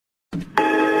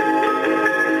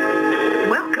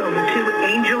Welcome to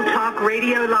Angel Talk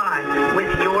Radio Live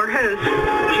with your hosts,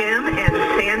 Jim and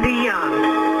Sandy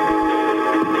Young.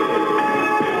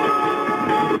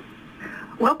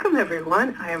 Welcome,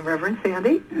 everyone. I am Reverend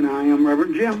Sandy. And I am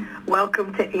Reverend Jim.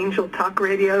 Welcome to Angel Talk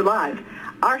Radio Live.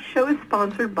 Our show is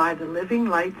sponsored by the Living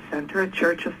Light Center, a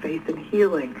Church of Faith and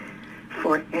Healing.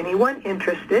 For anyone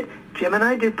interested, Jim and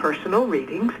I do personal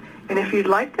readings. And if you'd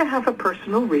like to have a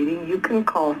personal reading, you can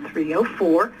call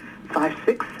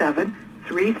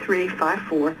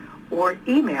 304-567-3354 or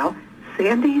email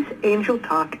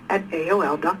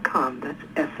sandysangeltalk@aol.com. That's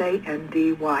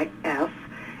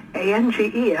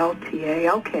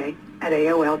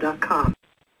SANDYSANGELTALK@AOL.com.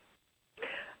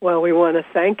 Well, we want to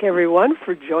thank everyone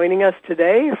for joining us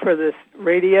today for this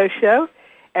radio show.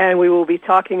 And we will be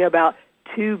talking about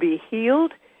to be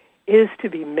healed is to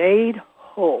be made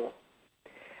whole.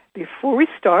 Before we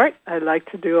start, I'd like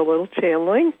to do a little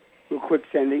channeling. Real quick,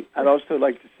 Sandy, I'd also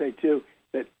like to say, too,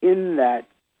 that in that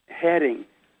heading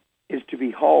is to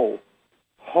be whole.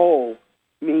 Whole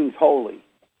means holy.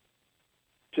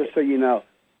 Just so you know,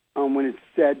 when it's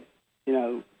said,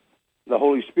 the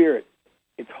Holy Spirit,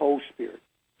 it's whole spirit.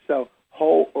 So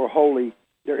whole or holy,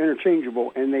 they're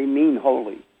interchangeable, and they mean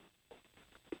holy.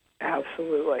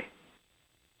 Absolutely.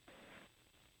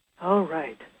 All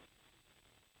right.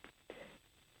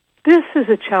 This is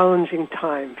a challenging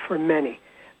time for many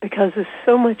because there's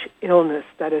so much illness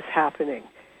that is happening.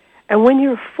 And when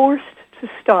you're forced to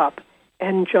stop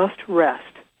and just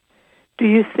rest, do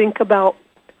you think about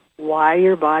why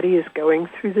your body is going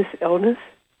through this illness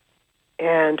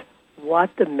and what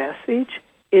the message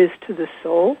is to the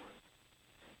soul?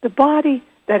 The body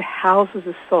that houses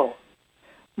a soul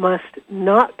must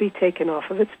not be taken off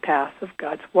of its path of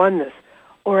God's oneness,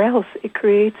 or else it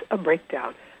creates a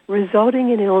breakdown, resulting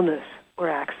in illness or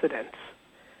accidents.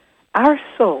 Our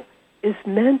soul is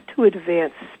meant to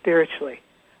advance spiritually,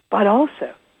 but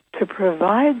also to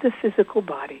provide the physical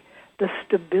body the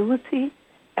stability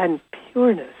and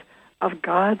pureness of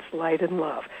God's light and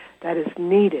love that is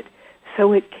needed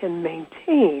so it can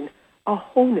maintain a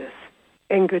wholeness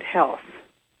and good health.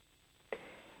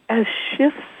 As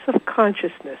shifts of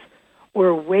consciousness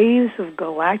or waves of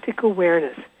galactic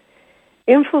awareness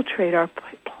infiltrate our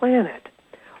planet,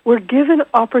 we're given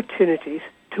opportunities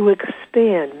to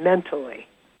expand mentally,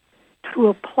 to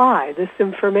apply this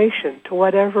information to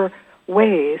whatever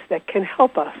ways that can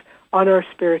help us on our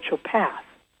spiritual path.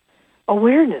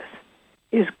 Awareness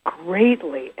is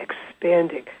greatly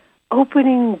expanding,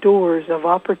 opening doors of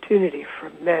opportunity for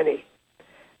many.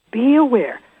 Be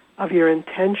aware of your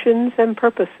intentions and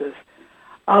purposes,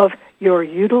 of your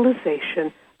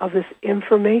utilization of this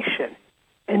information,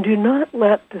 and do not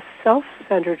let the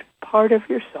self-centered part of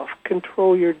yourself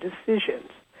control your decisions,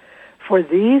 for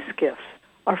these gifts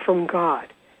are from God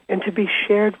and to be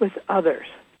shared with others.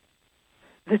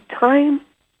 The time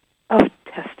of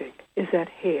testing is at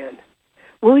hand.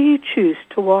 Will you choose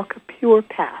to walk a pure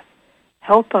path,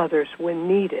 help others when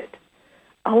needed?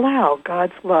 Allow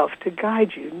God's love to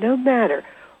guide you no matter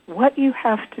what you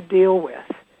have to deal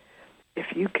with.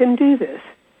 If you can do this,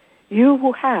 you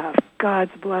will have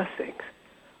God's blessings.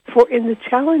 For in the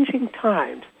challenging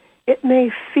times, it may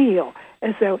feel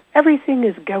as though everything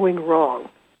is going wrong.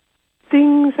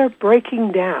 Things are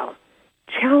breaking down.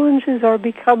 Challenges are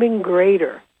becoming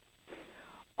greater.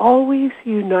 Always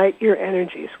unite your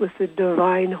energies with the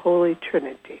divine Holy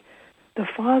Trinity, the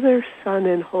Father, Son,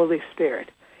 and Holy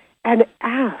Spirit, and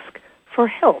ask for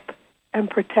help and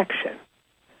protection.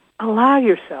 Allow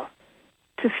yourself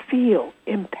to feel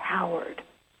empowered,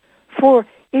 for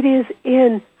it is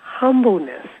in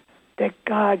humbleness that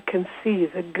God can see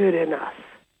the good in us.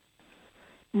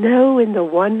 Know in the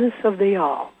oneness of the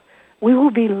all, we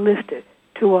will be lifted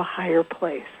to a higher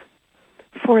place.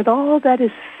 For all that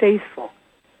is faithful,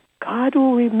 God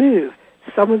will remove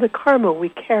some of the karma we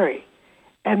carry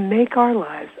and make our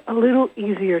lives a little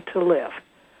easier to live.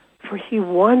 For He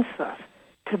wants us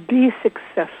to be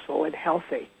successful and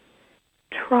healthy.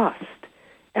 Trust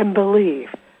and believe,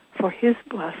 for His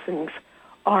blessings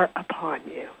are upon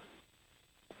you.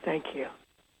 Thank you.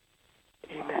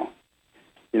 Amen.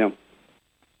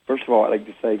 First of all, I'd like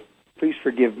to say, please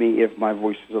forgive me if my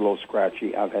voice is a little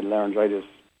scratchy. I've had laryngitis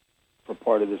for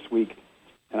part of this week,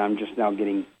 and I'm just now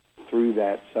getting through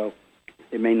that, so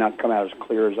it may not come out as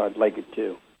clear as I'd like it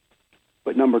to.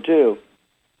 But number two,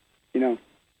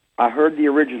 I heard the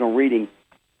original reading,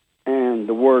 and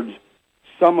the words,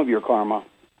 some of your karma,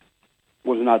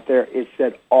 was not there. It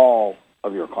said all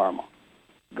of your karma.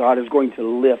 God is going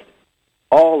to lift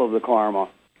all of the karma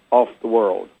off the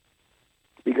world.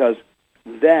 Because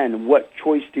then what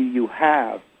choice do you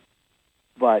have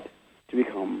but to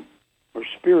become more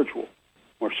spiritual,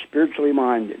 more spiritually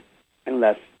minded, and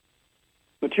less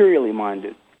materially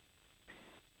minded.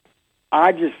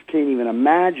 I just can't even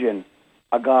imagine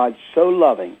a God so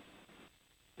loving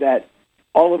that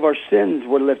all of our sins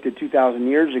were lifted 2,000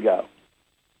 years ago.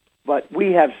 But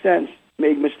we have since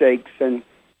made mistakes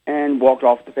and walked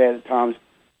off the path at times.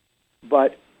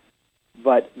 But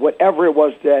whatever it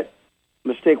was that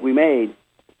mistake we made,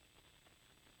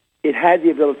 it had the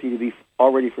ability to be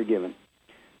already forgiven.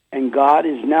 And God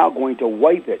is now going to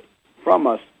wipe it from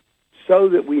us so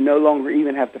that we no longer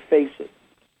even have to face it.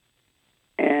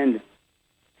 And,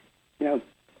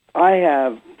 I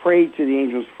have prayed to the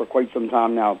angels for quite some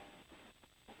time now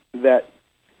that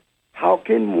how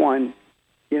can one,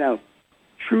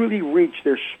 truly reach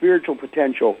their spiritual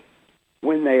potential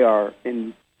when they are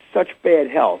in such bad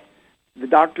health? The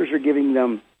doctors are giving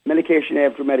them medication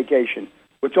after medication,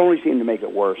 which only seem to make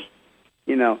it worse,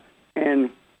 and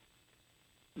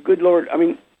good Lord,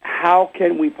 how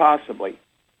can we possibly?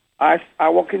 I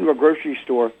walk into a grocery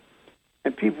store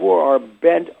and people are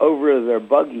bent over their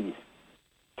buggies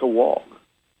to walk.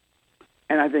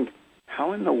 And I think,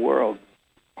 how in the world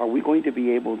are we going to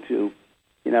be able to,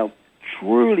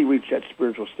 truly reach that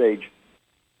spiritual stage?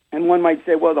 And one might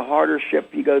say, well, the harder ship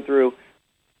you go through,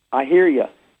 I hear you,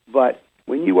 but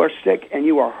when you are sick and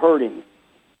you are hurting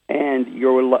and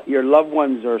your loved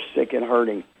ones are sick and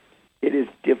hurting, it is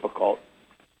difficult.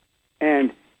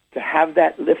 And to have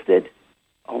that lifted,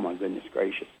 oh my goodness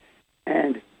gracious.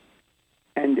 And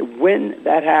when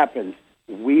that happens,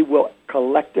 we will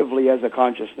collectively as a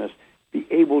consciousness be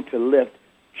able to lift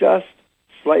just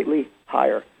slightly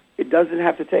higher. It doesn't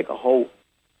have to take a whole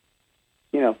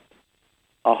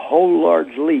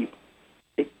large leap.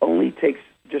 It only takes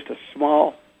just a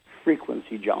small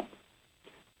frequency jump.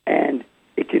 And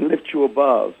it can lift you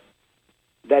above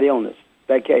that illness,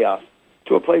 that chaos,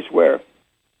 to a place where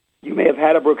you may have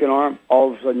had a broken arm,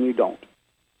 all of a sudden you don't.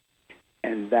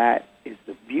 And that is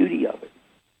the beauty of it.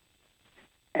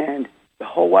 And the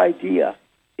whole idea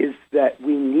is that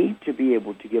we need to be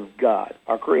able to give God,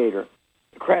 our Creator,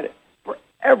 the credit for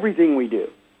everything we do,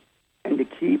 and to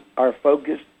keep our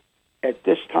focus at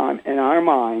this time in our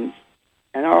minds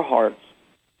and our hearts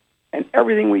and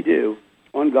everything we do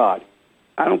on God.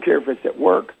 I don't care if it's at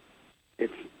work.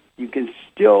 You can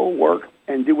still work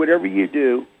and do whatever you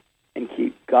do and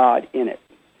keep God in it.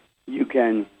 You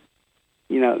can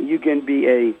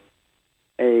be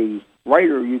a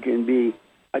writer, you can be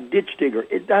a ditch digger.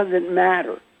 It doesn't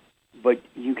matter, but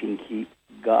you can keep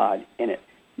God in it.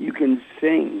 You can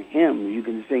sing hymns, you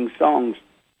can sing songs.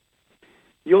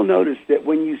 You'll notice that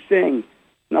when you sing,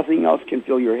 nothing else can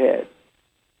fill your head.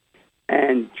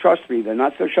 And trust me, the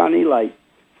Not So Shiny Light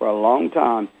for a long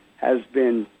time has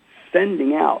been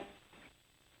sending out,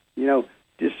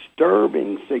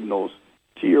 disturbing signals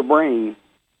to your brain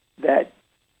that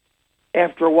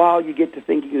after a while you get to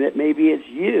thinking that maybe it's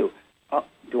you.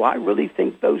 Do I really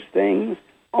think those things?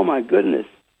 Oh my goodness.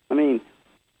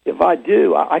 If I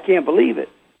do, I can't believe it.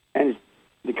 And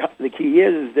the key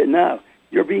is that no,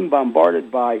 you're being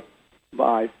bombarded by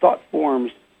thought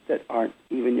forms that aren't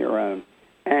even your own.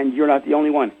 And you're not the only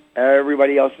one.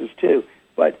 Everybody else is too.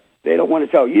 But they don't want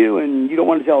to tell you, and you don't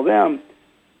want to tell them.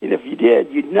 And if you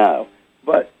did, you'd know.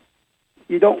 But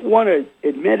you don't want to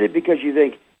admit it because you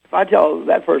think, if I tell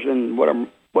that person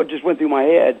what just went through my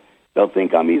head, they'll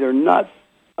think I'm either nuts,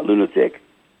 a lunatic,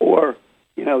 or,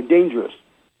 dangerous.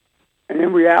 And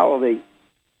in reality,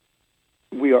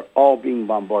 we are all being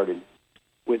bombarded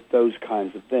with those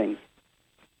kinds of things.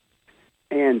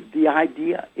 And the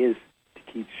idea is to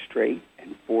keep straight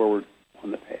and forward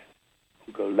on the path.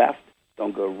 Don't go left,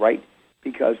 don't go right,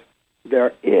 because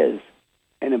there is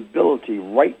an ability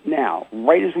right now,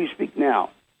 right as we speak now,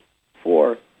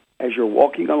 for as you're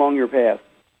walking along your path,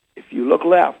 if you look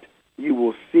left, you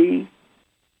will see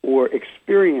or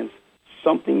experience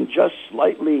something just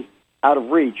slightly out of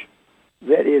reach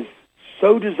that is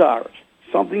so desirous,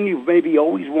 something you've maybe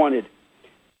always wanted.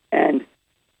 And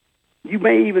you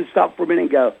may even stop for a minute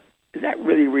and go, is that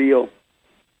really real?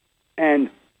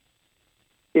 And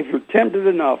if you're tempted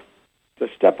enough to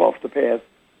step off the path,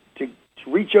 to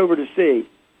reach over to see,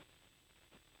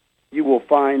 you will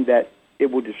find that it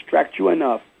will distract you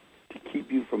enough to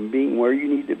keep you from being where you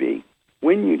need to be,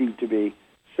 when you need to be,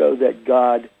 so that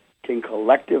God can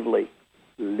collectively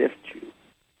lift you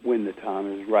when the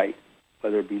time is right,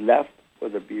 whether it be left,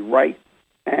 whether it be right.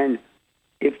 And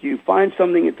if you find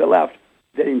something at the left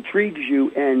that intrigues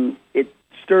you and it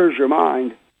stirs your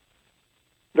mind,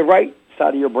 the right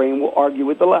side of your brain will argue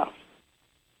with the left,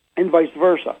 and vice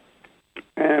versa.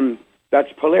 And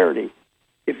that's polarity.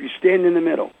 If you stand in the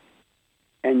middle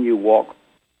and you walk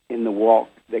in the walk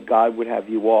that God would have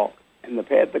you walk, and the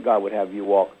path that God would have you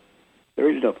walk, there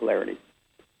is no polarity.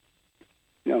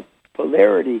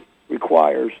 Polarity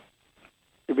requires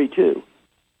there be two,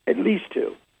 at least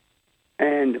two.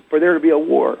 And for there to be a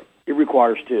war, it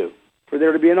requires two. For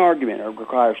there to be an argument, it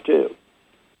requires two.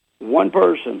 One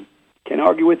person can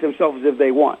argue with themselves if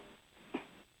they want,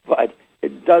 but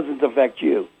it doesn't affect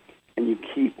you. And you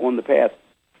keep on the path,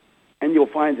 and you'll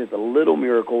find that the little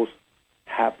miracles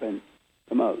happen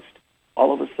the most.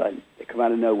 All of a sudden, they come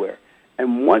out of nowhere.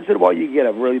 And once in a while, you get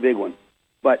a really big one.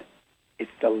 But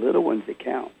it's the little ones that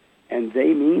count, and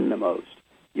they mean the most.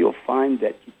 You'll find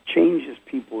that it changes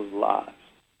people's lives,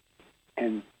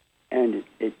 and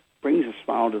it brings a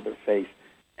smile to their face,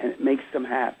 and it makes them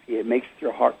happy. It makes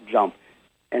their heart jump,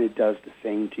 and it does the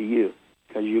same to you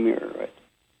because you mirror it.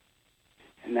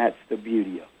 And that's the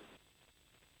beauty of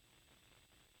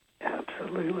it.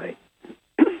 Absolutely.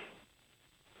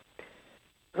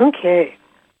 Okay,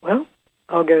 well,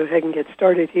 I'll go ahead and get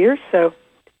started here. So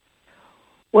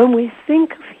when we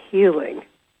think of healing,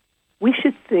 we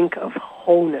should think of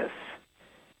wholeness.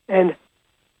 And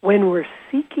when we're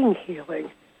seeking healing,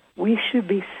 we should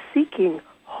be seeking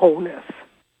wholeness.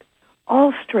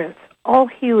 All strength, all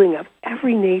healing of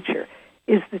every nature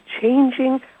is the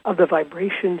changing of the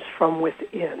vibrations from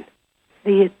within,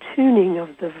 the attuning of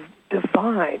the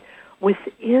divine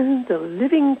within the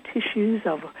living tissues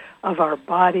of our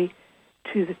body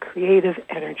to the creative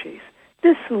energies.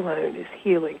 This alone is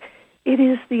healing. It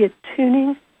is the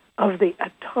attuning of the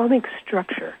atomic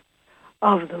structure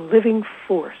of the living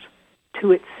force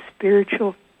to its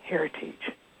spiritual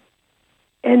heritage.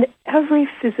 And every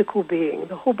physical being,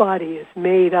 the whole body, is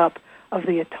made up of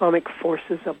the atomic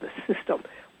forces of the system,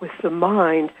 with the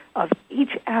mind of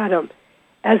each atom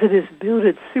as it is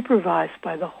builded, supervised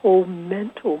by the whole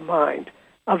mental mind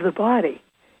of the body,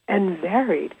 and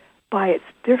varied by its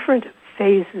different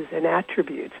phases and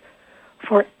attributes.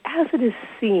 For as it is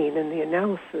seen in the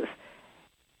analysis,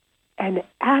 an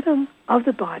atom of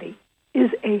the body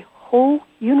is a whole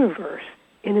universe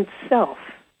in itself,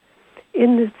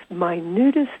 in its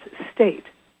minutest state.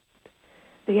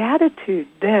 The attitude,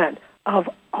 then, of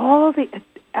all the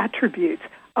attributes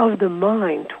of the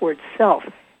mind towards self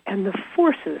and the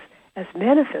forces as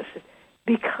manifested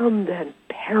become then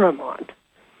paramount.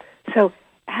 So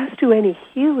as to any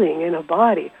healing in a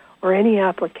body or any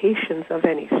applications of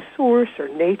any source or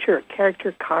nature or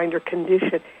character, kind or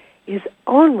condition is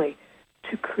only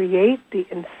to create the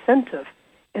incentive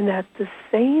in that the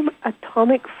same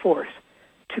atomic force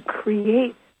to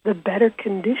create the better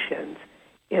conditions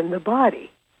in the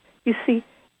body. You see,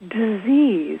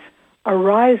 disease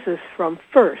arises from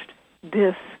first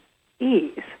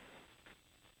dis-ease.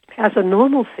 As a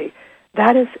normalcy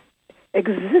that is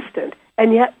existent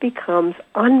and yet becomes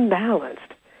unbalanced.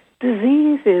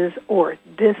 Disease is, or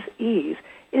dis-ease,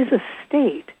 is a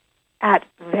state at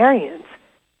variance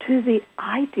to the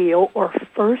ideal or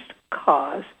first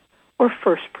cause or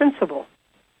first principle.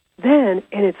 Then,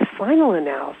 in its final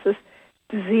analysis,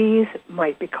 disease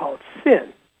might be called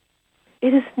sin.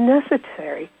 It is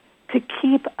necessary to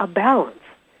keep a balance.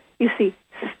 You see,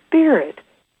 spirit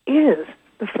is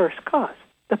the first cause,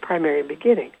 the primary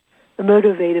beginning, the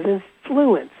motivative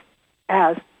influence,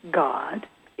 as God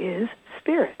is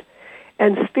spirit.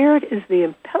 And spirit is the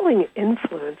impelling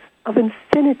influence of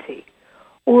infinity,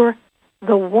 or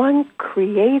the one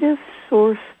creative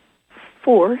source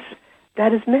force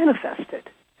that is manifested.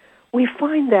 We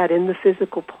find that in the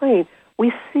physical plane.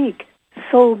 We seek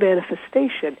soul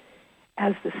manifestation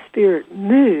as the spirit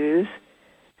moves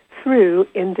through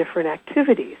in different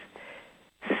activities.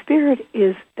 Spirit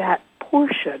is that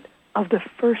portion of the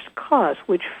first cause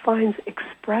which finds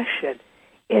expression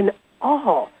in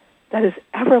all that is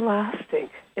everlasting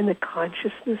in the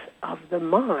consciousness of the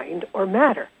mind or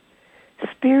matter.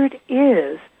 Spirit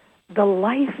is the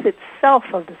life itself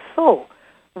of the soul,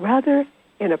 rather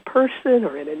in a person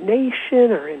or in a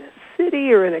nation or in a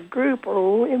city or in a group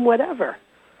or in whatever.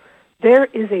 There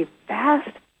is a vast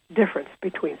difference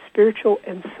between spiritual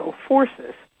and soul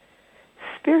forces.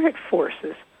 Spirit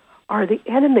forces are the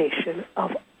animation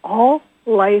of all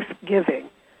life-giving,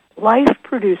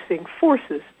 life-producing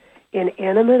forces,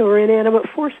 inanimate or inanimate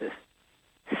forces.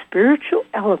 Spiritual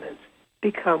elements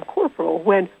become corporal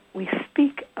when we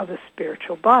speak of a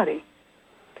spiritual body,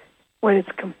 when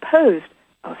it's composed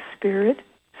of spirit,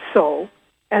 soul,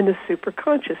 and the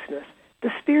superconsciousness.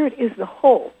 The spirit is the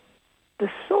whole. The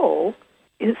soul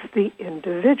is the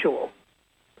individual.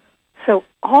 So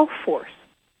all force,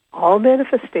 all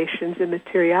manifestations in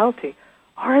materiality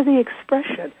are the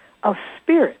expression of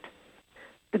spirit.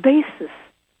 The basis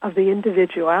of the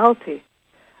individuality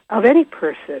of any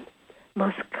person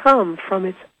must come from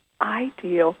its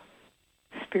ideal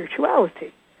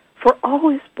spirituality. For all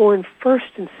is born first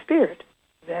in spirit,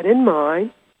 then in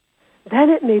mind, then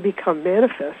it may become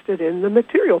manifested in the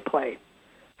material plane.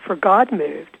 For God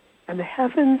moved, and the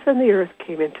heavens and the earth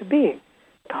came into being.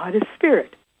 God is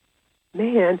spirit.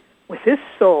 Man, with his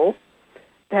soul,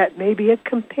 that may be a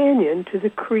companion to the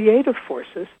creative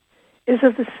forces, is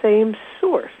of the same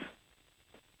source.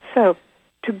 So,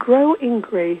 to grow in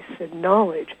grace and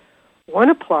knowledge, one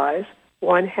applies,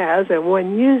 one has, and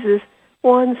one uses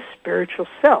one's spiritual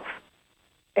self.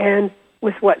 And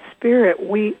with what spirit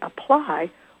we apply,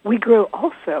 we grow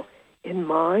also in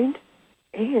mind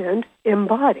and in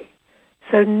body.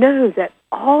 So know that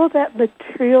all that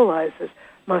materializes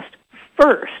must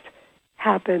first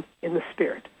happen in the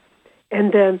spirit.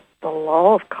 And then the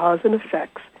law of cause and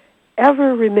effects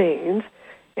ever remains,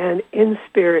 and in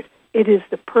spirit it is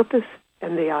the purpose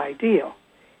and the ideal.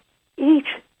 Each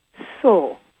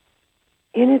soul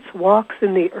in its walks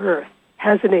in the earth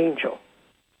has an angel.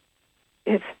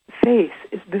 Its face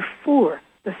is before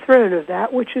the throne of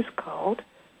that which is called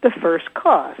the first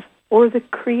cause, or the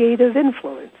creative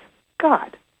influence,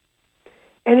 God.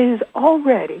 And it is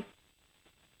already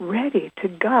ready to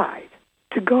guide,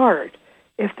 to guard,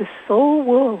 if the soul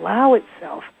will allow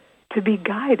itself to be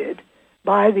guided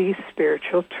by these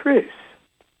spiritual truths.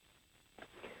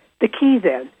 The key,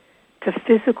 then, to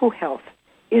physical health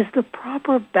is the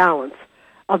proper balance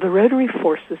of the rotary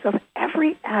forces of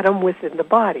every atom within the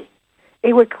body.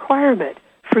 A requirement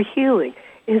for healing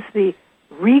is the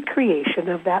recreation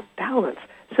of that balance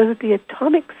so that the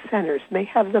atomic centers may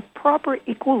have the proper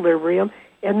equilibrium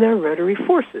in their rotary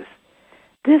forces.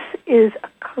 This is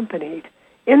accompanied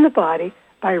in the body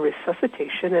by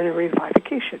resuscitation and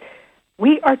revivification.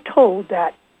 We are told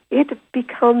that it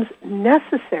becomes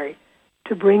necessary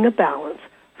to bring a balance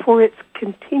for its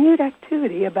continued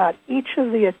activity about each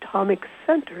of the atomic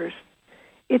centers,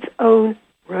 its own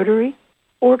rotary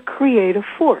or creative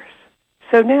force.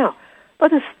 So now,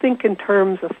 let us think in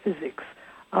terms of physics,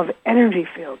 of energy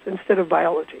fields instead of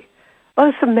biology. Let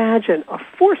us imagine a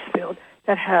force field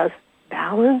that has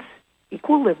balance,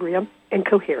 equilibrium, and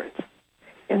coherence.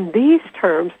 In these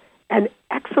terms, an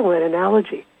excellent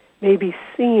analogy may be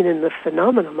seen in the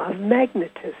phenomenon of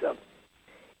magnetism.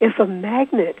 If a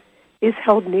magnet is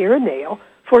held near a nail,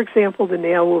 for example, the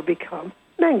nail will become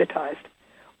magnetized.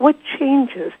 What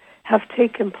changes have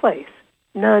taken place?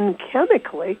 None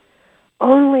chemically,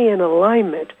 only an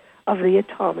alignment of the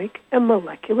atomic and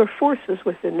molecular forces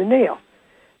within the nail.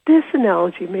 This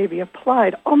analogy may be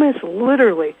applied almost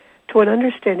literally to an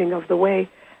understanding of the way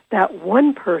that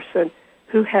one person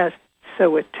who has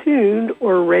so attuned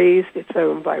or raised its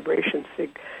own vibration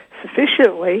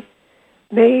sufficiently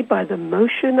may, by the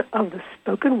motion of the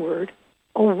spoken word,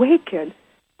 awaken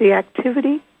the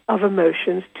activity of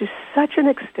emotions to such an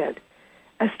extent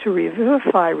as to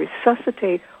revivify,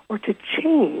 resuscitate, or to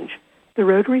change the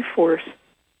rotary force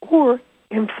or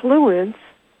influence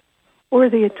or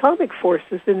the atomic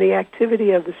forces in the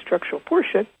activity of the structural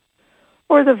portion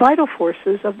or the vital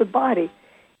forces of the body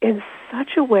in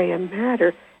such a way and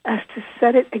manner as to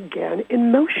set it again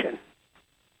in motion.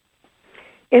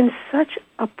 In such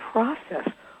a process,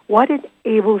 what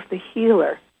enables the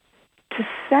healer to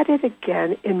set it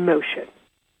again in motion?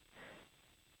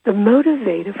 The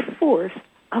motivative force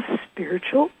of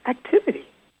spiritual activity.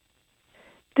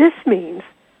 This means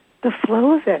the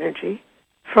flow of energy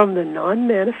from the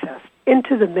non-manifest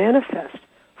into the manifest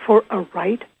for a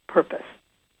right purpose.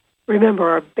 Remember,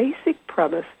 our basic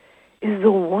premise is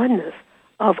the oneness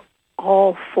of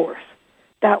all force.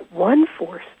 That one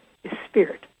force is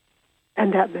spirit,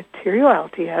 and that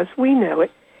materiality as we know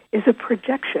it is a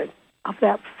projection of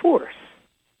that force.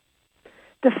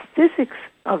 The physics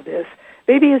of this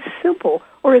may be as simple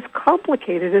or as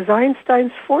complicated as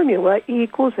Einstein's formula E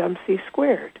equals mc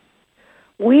squared.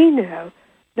 We know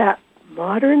that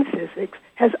modern physics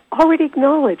has already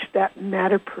acknowledged that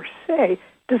matter per se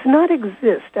does not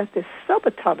exist at this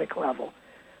subatomic level,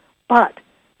 but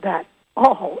that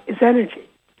all is energy.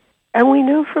 And we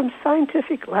know from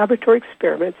scientific laboratory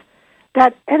experiments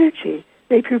that energy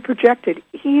may be projected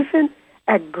even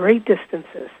at great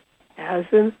distances, as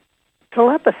in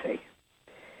telepathy.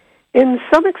 In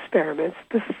some experiments,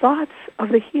 the thoughts of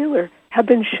the healer have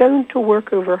been shown to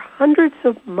work over hundreds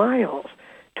of miles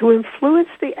to influence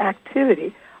the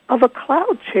activity of a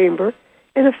cloud chamber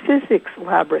in a physics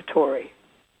laboratory.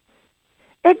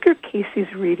 Edgar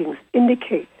Casey's readings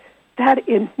indicate that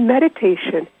in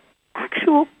meditation,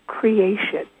 actual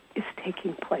creation is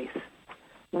taking place.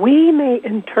 We may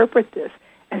interpret this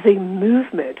as a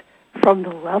movement from the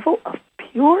level of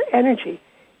pure energy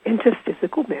into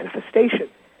physical manifestation.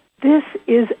 This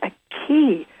is a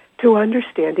key to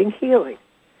understanding healing.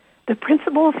 The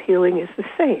principle of healing is the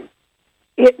same.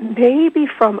 It may be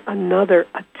from another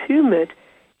attunement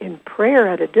in prayer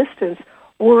at a distance,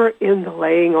 or in the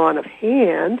laying on of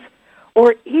hands,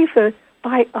 or even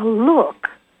by a look,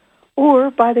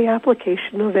 or by the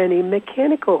application of any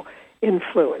mechanical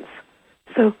influence.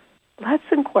 So let's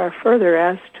inquire further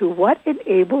as to what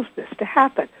enables this to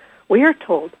happen. We are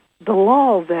told the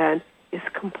law, then, is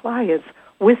compliance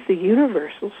with the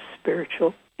universal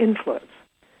spiritual influence.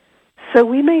 So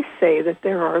we may say that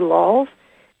there are laws,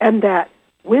 and that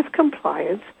with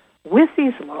compliance with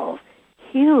these laws,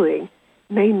 healing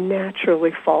may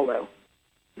naturally follow.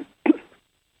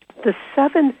 The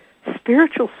 7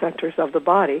 spiritual centers of the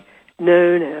body,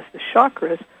 known as the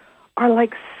chakras, are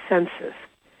like senses.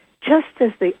 Just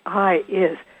as the eye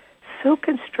is so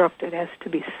constructed as to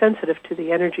be sensitive to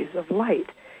the energies of light,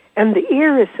 and the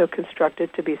ear is so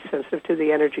constructed to be sensitive to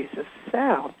the energies of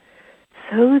sound,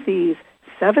 so these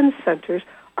 7 centers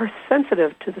are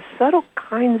sensitive to the subtle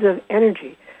kinds of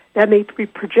energy that may be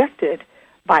projected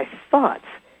by thoughts,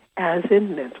 as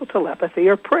in mental telepathy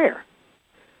or prayer.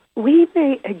 We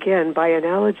may, again, by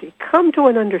analogy, come to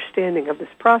an understanding of this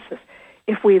process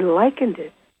if we likened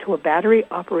it to a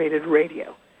battery-operated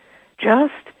radio.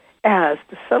 Just as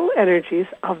the subtle energies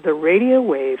of the radio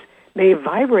waves may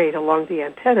vibrate along the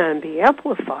antenna and be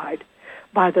amplified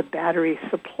by the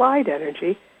battery-supplied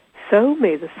energy, so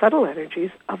may the subtle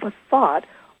energies of a thought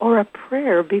or a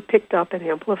prayer be picked up and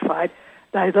amplified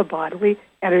by the bodily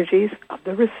energies of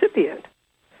the recipient.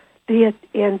 The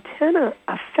antenna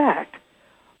effect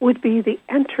would be the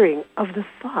entering of the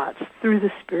thoughts through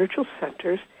the spiritual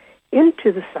centers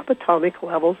into the subatomic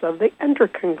levels of the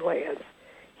endocrine glands.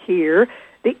 Here,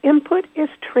 the input is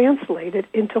translated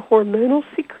into hormonal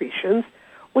secretions,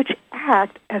 which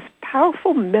act as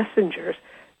powerful messengers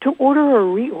to order or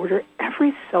reorder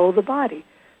every cell of the body,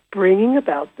 bringing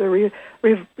about the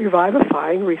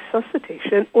revivifying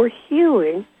resuscitation or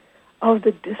healing of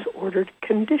the disordered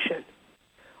condition.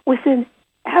 Within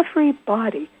every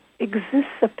body exists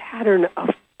a pattern of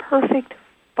perfect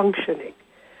functioning.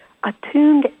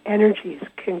 Attuned energies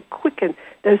can quicken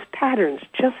those patterns,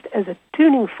 just as a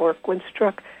tuning fork, when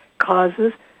struck,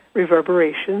 causes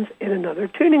reverberations in another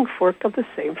tuning fork of the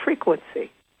same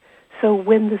frequency. So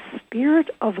when the spirit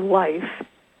of life,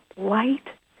 light,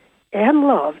 and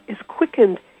love is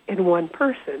quickened in one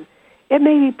person, it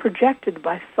may be projected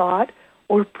by thought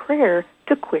or prayer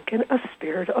to quicken a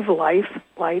spirit of life,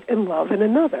 light, and love in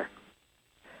another.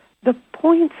 The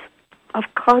points of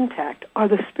contact are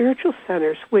the spiritual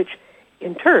centers which,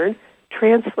 in turn,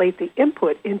 translate the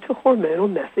input into hormonal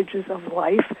messages of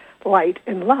life, light,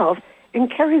 and love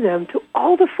and carry them to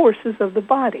all the forces of the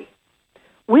body.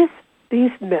 With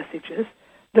these messages,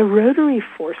 the rotary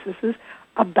forces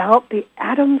about the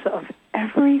atoms of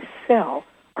every cell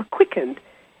are quickened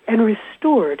and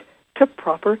restored to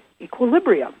proper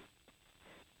equilibrium.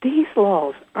 These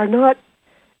laws are not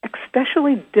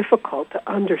especially difficult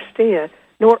to understand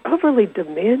nor overly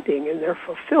demanding in their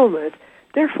fulfillment.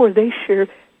 Therefore, they should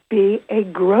be a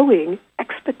growing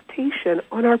expectation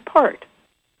on our part.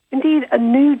 Indeed, a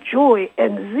new joy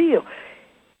and zeal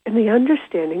in the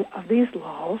understanding of these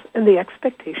laws and the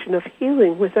expectation of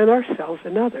healing within ourselves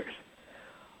and others.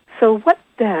 So what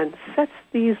then sets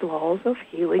these laws of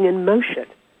healing in motion?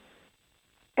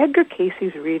 Edgar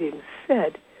Cayce's reading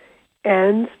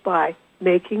ends by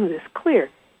making this clear.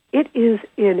 It is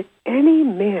in any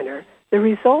manner the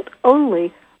result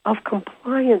only of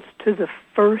compliance to the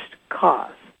first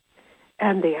cause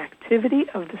and the activity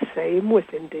of the same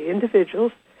within the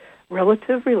individual's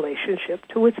relative relationship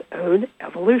to its own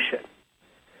evolution.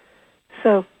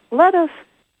 So let us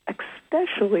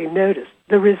especially notice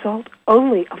the result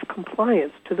only of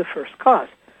compliance to the first cause.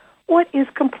 What is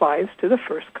compliance to the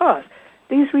first cause?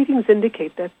 These readings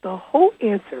indicate that the whole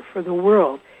answer for the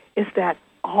world is that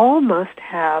all must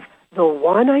have the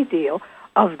one ideal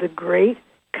of the great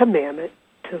commandment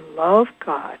to love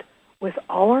God with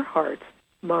all our hearts,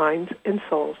 minds, and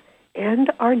souls,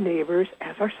 and our neighbors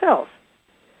as ourselves.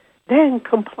 Then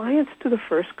compliance to the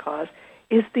first cause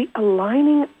is the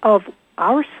aligning of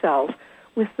ourselves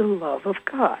with the love of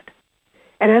God.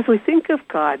 And as we think of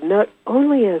God not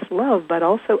only as love but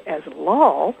also as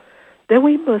law, then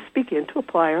we must begin to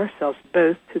apply ourselves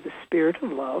both to the spirit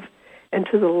of love and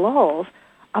to the laws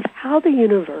of how the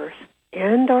universe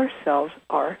and ourselves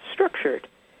are structured.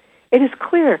 It is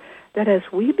clear that as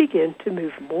we begin to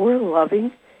move more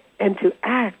loving and to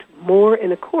act more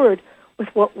in accord with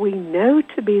what we know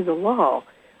to be the law,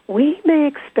 we may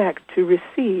expect to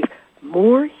receive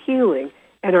more healing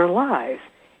in our lives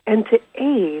and to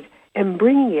aid and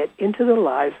bringing it into the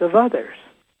lives of others.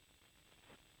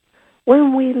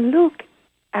 When we look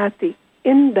at the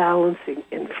imbalancing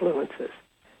influences,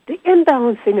 the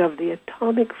imbalancing of the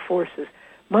atomic forces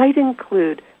might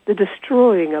include the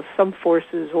destroying of some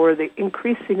forces or the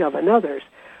increasing of another's.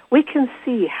 We can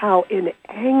see how in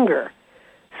anger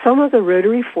some of the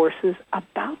rotary forces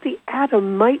about the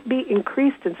atom might be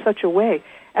increased in such a way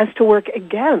as to work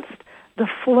against the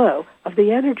flow of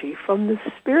the energy from the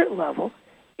spirit level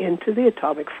into the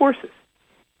atomic forces.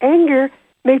 Anger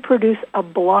may produce a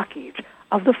blockage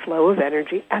of the flow of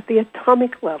energy at the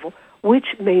atomic level,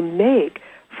 which may make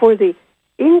for the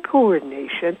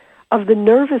incoordination of the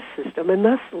nervous system and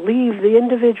thus leave the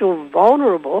individual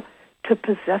vulnerable to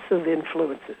possessive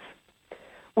influences.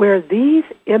 Where these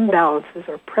imbalances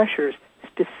or pressures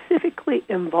specifically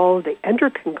involve the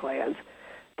endocrine glands,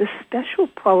 the special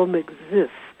problem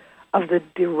exists of the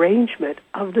derangement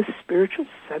of the spiritual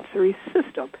sensory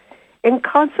system and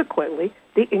consequently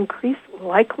the increased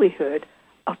likelihood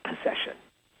of possession.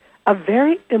 A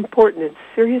very important and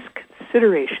serious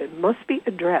consideration must be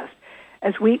addressed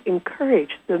as we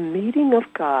encourage the meeting of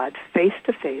God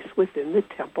face-to-face within the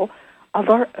temple of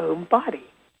our own body.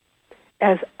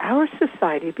 As our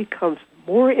society becomes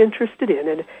more interested in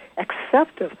and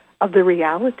acceptive of the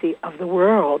reality of the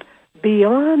world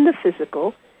beyond the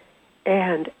physical,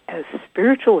 and as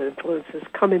spiritual influences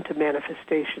come into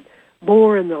manifestation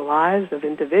more in the lives of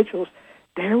individuals,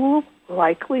 there will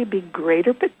likely be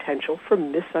greater potential for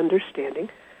misunderstanding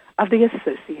of the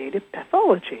associated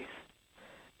pathologies.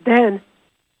 Then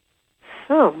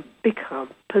some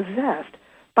become possessed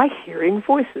by hearing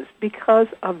voices because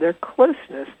of their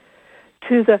closeness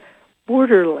to the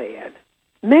borderland.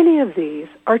 Many of these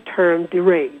are termed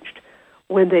deranged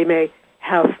when they may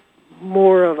have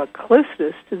more of a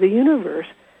closeness to the universe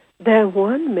than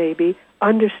one may be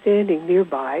understanding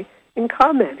nearby and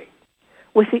commenting.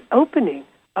 With the opening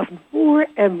of more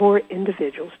and more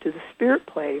individuals to the spirit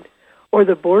plane or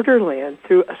the borderland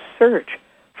through a search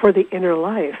for the inner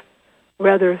life,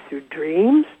 whether through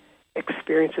dreams,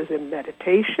 experiences in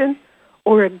meditation,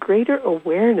 or a greater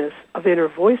awareness of inner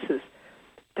voices,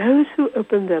 those who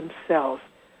open themselves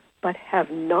but have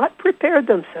not prepared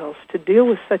themselves to deal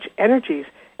with such energies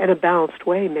in a balanced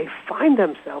way may find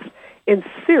themselves in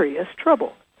serious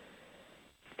trouble.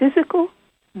 Physical,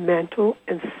 mental,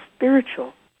 and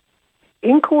spiritual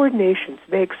incoordinations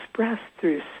may express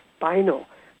through spinal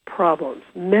problems,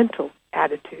 mental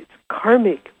attitudes,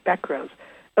 karmic backgrounds,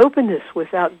 openness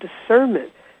without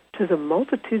discernment to the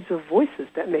multitudes of voices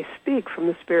that may speak from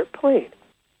the spirit plane.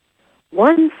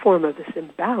 One form of this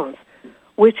imbalance,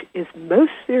 which is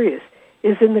most serious,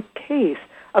 is in the case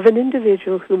of an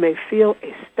individual who may feel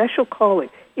a special calling,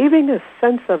 even a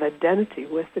sense of identity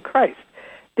with the Christ.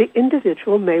 The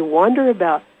individual may wonder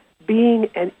about being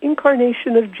an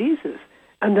incarnation of Jesus,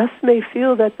 and thus may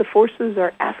feel that the forces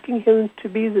are asking him to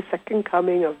be the second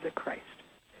coming of the Christ.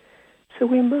 So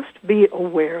we must be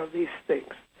aware of these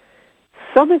things.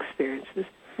 Some experiences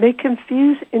may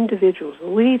confuse individuals,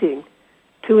 leading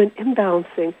to an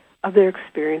imbalancing of their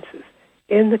experiences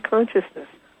in the consciousness.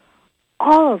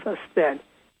 All of us then,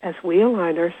 as we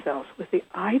align ourselves with the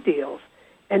ideals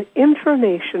and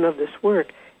information of this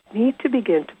work, need to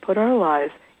begin to put our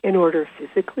lives in order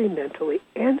physically, mentally,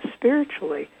 and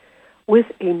spiritually with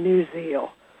a new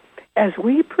zeal. As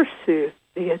we pursue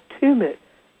the attunement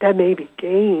that may be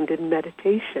gained in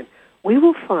meditation, we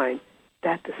will find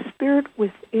that the spirit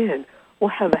within will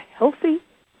have a healthy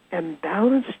and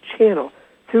balanced channel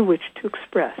through which to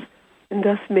express, and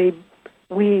thus may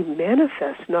we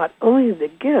manifest not only the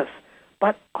gifts,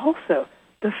 but also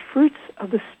the fruits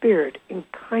of the Spirit in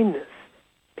kindness,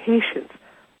 patience,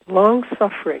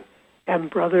 long-suffering, and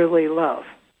brotherly love.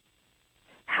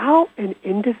 How an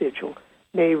individual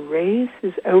may raise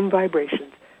his own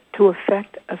vibrations to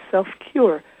effect a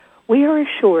self-cure, we are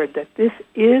assured that this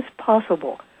is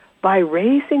possible by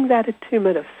raising that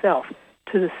attunement of self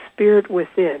to the spirit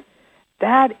within,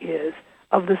 that is,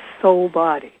 of the soul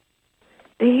body.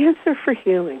 The answer for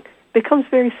healing becomes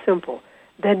very simple,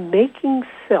 then making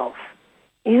self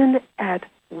in at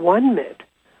one-ment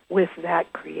with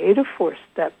that creative force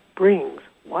that brings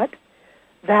what?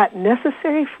 That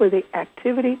necessary for the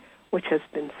activity which has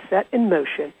been set in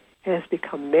motion and has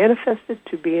become manifested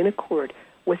to be in accord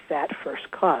with that first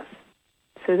cause.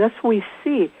 So thus we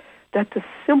see that the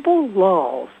simple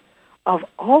laws of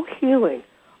all healing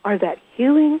are that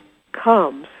healing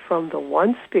comes from the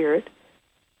one spirit,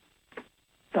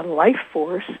 the life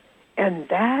force, and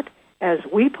that as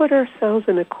we put ourselves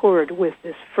in accord with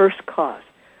this first cause,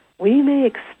 we may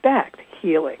expect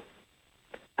healing.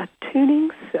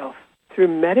 Attuning self through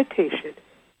meditation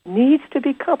needs to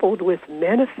be coupled with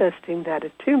manifesting that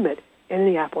attunement in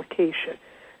the application.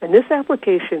 And this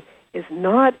application is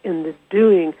not in the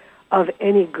doing of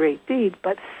any great deed,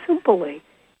 but simply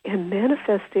in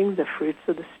manifesting the fruits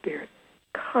of the Spirit: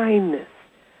 kindness,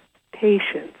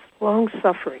 patience,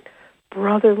 long-suffering,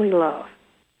 brotherly love.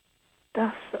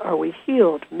 Thus are we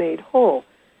healed, made whole.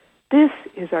 This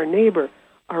is our neighbor,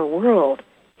 our world,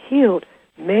 healed,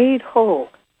 made whole,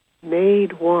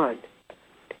 made one.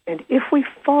 And if we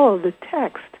follow the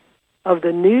text of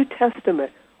the New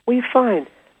Testament, we find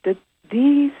that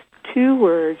these two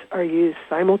words are used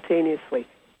simultaneously.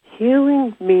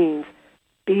 Healing means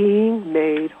being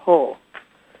made whole.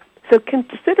 So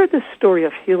consider the story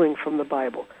of healing from the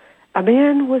Bible. A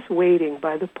man was waiting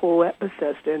by the pool at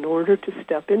Bethesda in order to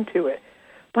step into it,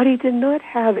 but he did not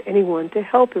have anyone to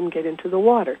help him get into the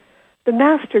water. The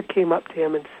master came up to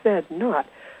him and said not,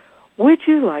 "Would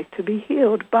you like to be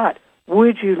healed?" but,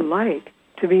 "Would you like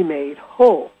to be made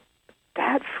whole?"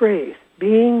 That phrase,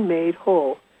 being made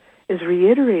whole, is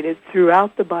reiterated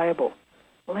throughout the Bible.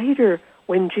 Later,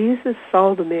 when Jesus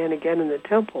saw the man again in the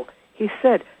temple, he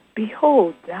said,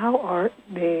 "Behold, thou art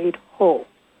made whole."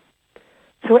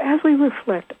 So as we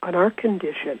reflect on our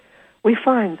condition, we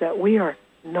find that we are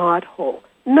not whole.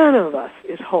 None of us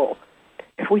is whole.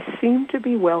 If we seem to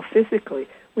be well physically,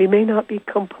 we may not be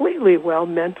completely well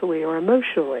mentally or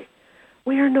emotionally.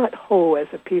 We are not whole as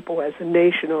a people, as a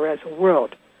nation, or as a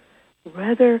world.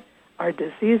 Rather, our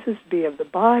diseases be of the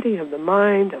body, of the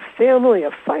mind, of family,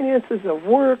 of finances, of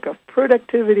work, of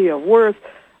productivity, of worth,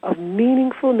 of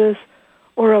meaningfulness,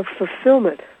 or of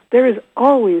fulfillment. There is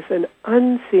always an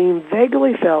unseen,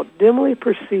 vaguely felt, dimly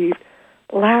perceived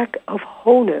lack of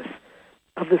wholeness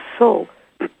of the soul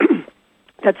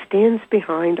that stands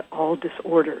behind all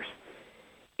disorders.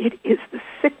 It is the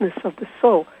sickness of the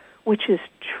soul which is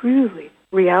truly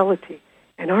reality,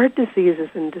 and our diseases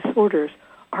and disorders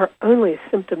are only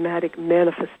symptomatic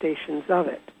manifestations of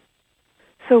it.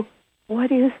 So,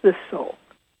 what is the soul?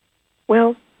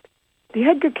 Well, the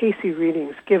Edgar Cayce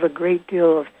readings give a great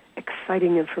deal of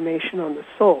exciting information on the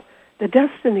soul, the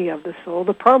destiny of the soul,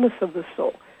 the promise of the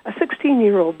soul. A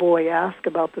 16-year-old boy asked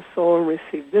about the soul and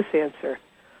received this answer: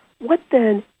 "What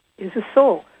then is a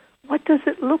soul? What does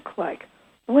it look like?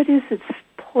 What is its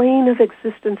plane of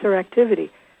existence or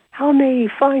activity? How may he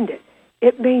find it?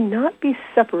 It may not be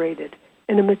separated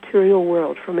in a material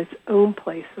world from its own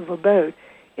place of abode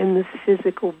in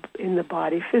the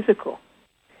body physical.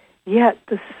 Yet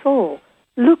the soul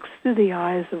looks through the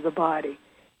eyes of the body.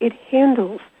 It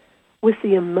handles with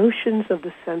the emotions of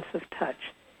the sense of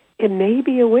touch. It may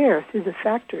be aware through the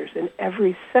factors in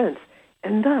every sense,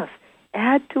 and thus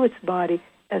add to its body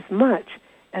as much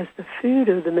as the food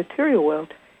of the material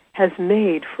world has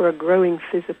made for a growing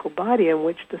physical body in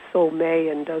which the soul may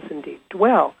and does indeed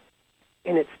dwell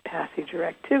in its passage or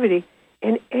activity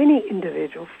in any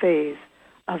individual phase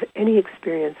of any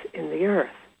experience in the earth.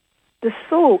 The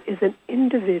soul is an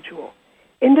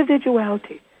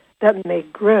individuality that may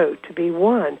grow to be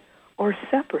one or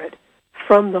separate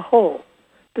from the whole.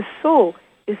 The soul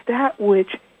is that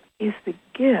which is the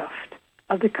gift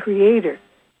of the Creator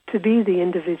to be the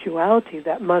individuality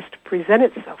that must present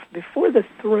itself before the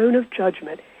throne of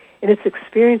judgment in its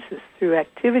experiences through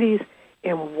activities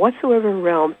in whatsoever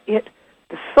realm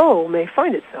the soul may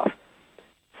find itself.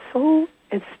 Soul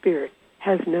and spirit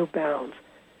has no bounds.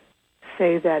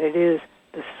 Say that it is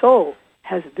the soul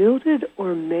has builded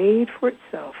or made for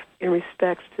itself in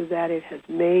respects to that it has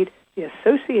made the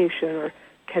association or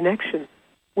connection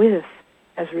with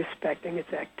as respecting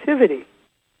its activity.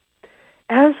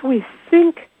 As we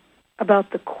think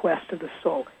about the quest of the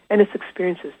soul and its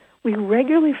experiences, we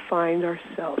regularly find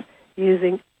ourselves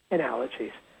using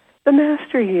analogies. The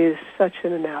Master used such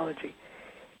an analogy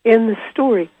in the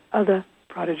story of the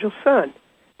prodigal son,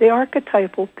 the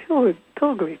archetypal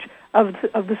pilgrimage of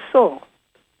the soul.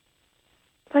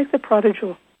 Like the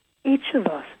prodigal, each of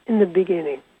us in the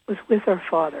beginning was with our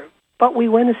Father, but we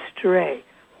went astray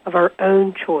of our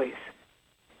own choice.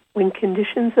 When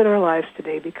conditions in our lives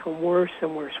today become worse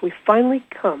and worse, we finally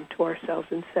come to ourselves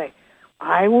and say,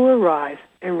 "I will arise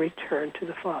and return to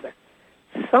the Father."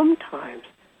 Sometimes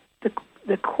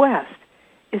the quest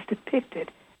is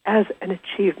depicted as an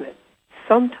achievement,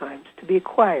 sometimes to be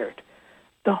acquired.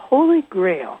 The Holy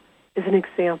Grail is an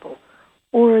example,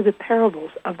 or the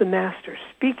parables of the Master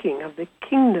speaking of the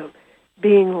kingdom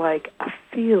being like a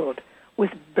field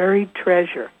with buried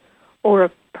treasure, or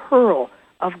a pearl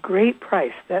of great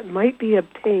price that might be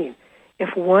obtained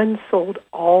if one sold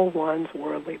all one's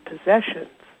worldly possessions.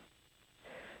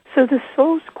 So the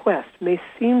soul's quest may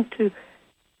seem to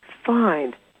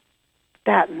find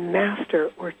that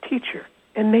master or teacher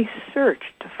and may search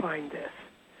to find this?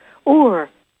 Or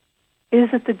is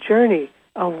it the journey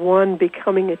of one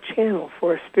becoming a channel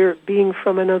for a spirit being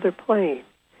from another plane?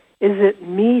 Is it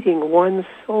meeting one's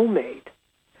soulmate?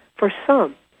 For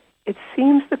some, it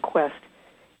seems the quest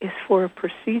is for a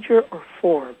procedure or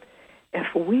form.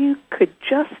 If we could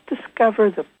just discover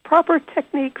the proper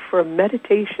technique for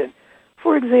meditation,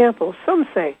 for example, some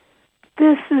say,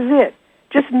 this is it.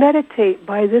 Just meditate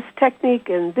by this technique,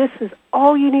 and this is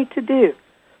all you need to do.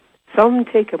 Some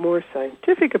take a more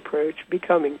scientific approach,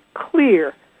 becoming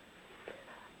clear,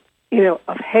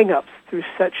 of hang-ups through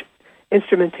such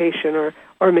instrumentation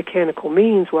or mechanical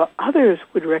means, while others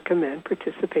would recommend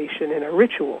participation in a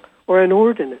ritual or an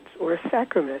ordinance or a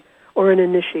sacrament or an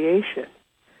initiation.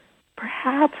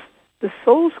 Perhaps the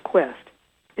soul's quest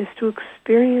is to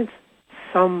experience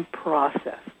some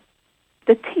process.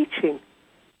 The teaching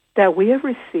that we have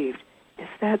received is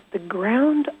that the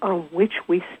ground on which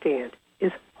we stand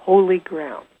is holy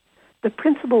ground. The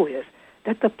principle is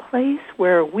that the place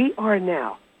where we are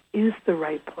now is the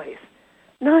right place,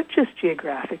 not just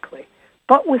geographically,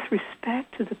 but with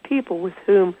respect to the people with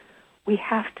whom we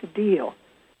have to deal,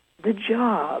 the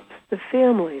jobs, the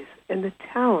families, and the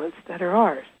talents that are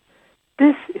ours.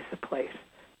 This is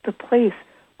the place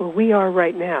where we are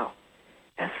right now.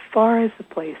 As far as the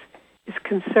place is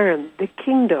concerned, the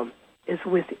kingdom is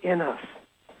within us.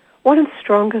 One of the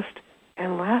strongest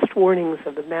and last warnings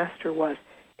of the Master was,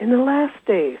 in the last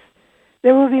days,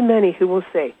 there will be many who will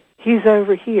say, he's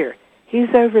over here,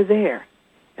 he's over there.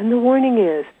 And the warning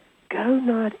is, go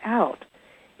not out.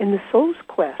 In the soul's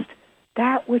quest,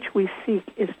 that which we seek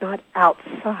is not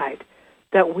outside,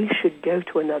 that we should go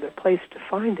to another place to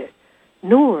find it,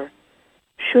 nor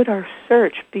should our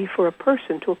search be for a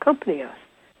person to accompany us.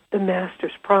 The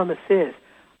Master's promise is,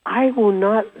 I will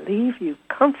not leave you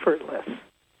comfortless.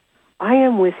 I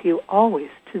am with you always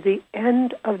to the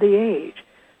end of the age.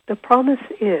 The promise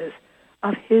is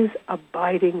of his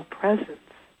abiding presence.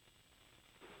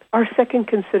 Our second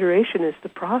consideration is the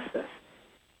process.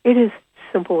 It is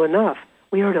simple enough.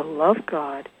 We are to love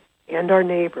God and our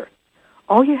neighbor.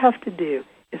 All you have to do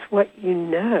is what you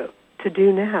know to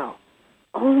do now.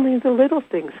 Only the little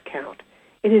things count.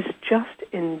 It is just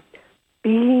in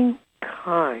being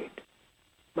kind.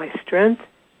 My strength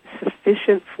is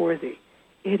sufficient for thee.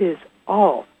 It is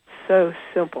all so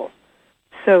simple.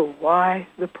 So why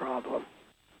the problem?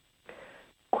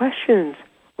 Questions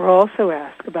were also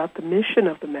asked about the mission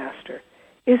of the Master.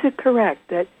 Is it correct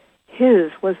that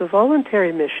his was a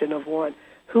voluntary mission of one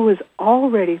who was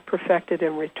already perfected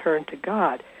and returned to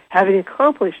God, having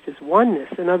accomplished his oneness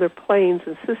in other planes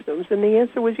and systems? And the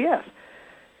answer was yes.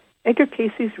 Edgar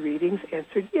Cayce's readings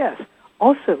answered yes.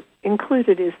 Also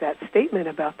included is that statement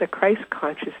about the Christ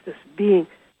consciousness being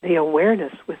the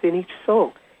awareness within each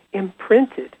soul,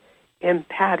 imprinted and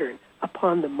patterned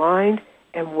upon the mind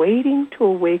and waiting to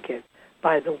awaken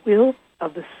by the will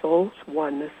of the soul's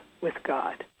oneness with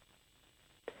God.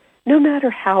 No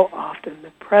matter how often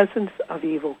the presence of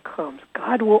evil comes,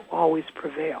 God will always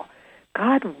prevail.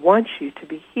 God wants you to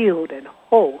be healed and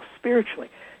whole spiritually,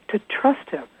 to trust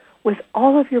him with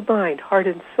all of your mind, heart,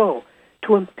 and soul,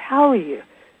 to empower you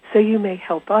so you may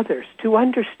help others, to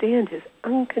understand his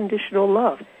unconditional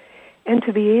love, and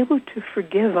to be able to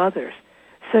forgive others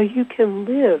so you can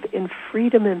live in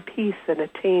freedom and peace and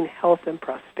attain health and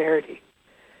prosperity.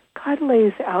 God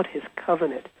lays out his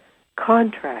covenant,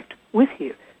 contract with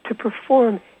you to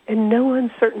perform in no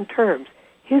uncertain terms.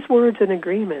 His words and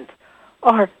agreements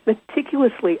are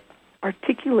meticulously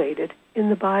articulated in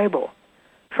the Bible.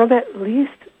 From at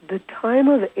least the time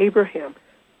of Abraham,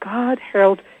 God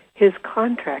held his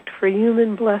contract for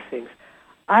human blessings.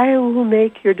 I will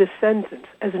make your descendants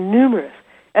as numerous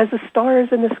as the stars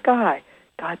in the sky,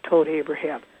 God told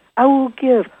Abraham. I will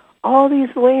give all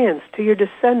these lands to your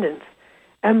descendants,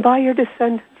 and by your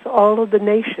descendants all of the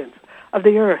nations of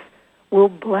the earth will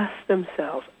bless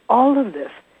themselves. All of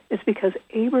this is because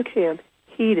Abraham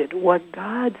heeded what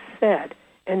God said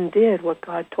and did what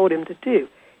God told him to do.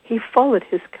 He followed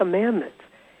his commandments,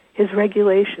 his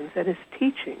regulations, and his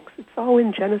teachings. It's all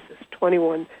in Genesis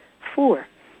 21:4.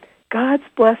 God's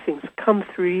blessings come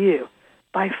through you.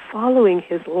 By following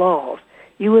his laws,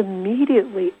 you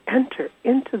immediately enter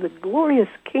into the glorious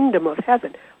kingdom of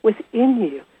heaven within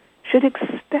you. Should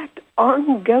expect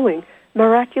ongoing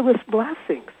miraculous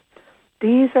blessings.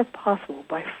 These are possible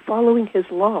by following his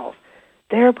laws,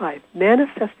 thereby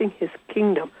manifesting his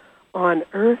kingdom on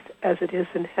earth as it is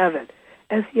in heaven,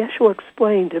 as Yeshua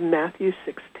explained in Matthew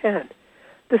 6:10.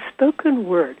 The spoken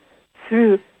word,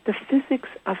 through the physics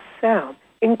of sound,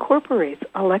 incorporates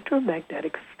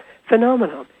electromagnetic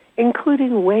phenomena,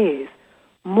 including waves,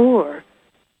 more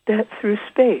that through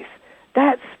space.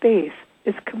 That space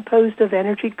is composed of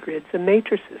energy grids and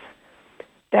matrices.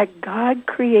 That God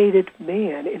created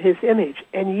man in his image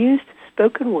and used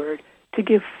spoken word to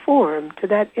give form to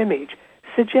that image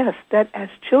suggests that as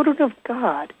children of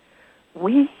God,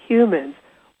 we humans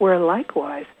were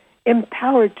likewise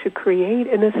empowered to create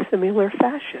in a similar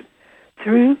fashion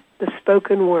through the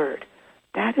spoken word.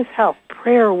 That is how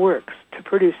prayer works to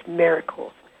produce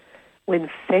miracles. When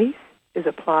faith is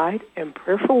applied and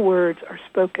prayerful words are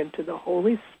spoken to the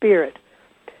Holy Spirit,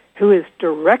 who is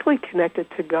directly connected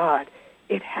to God,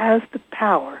 it has the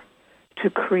power to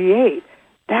create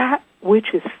that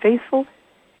which is faithful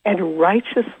and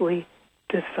righteously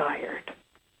desired.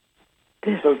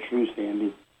 So true,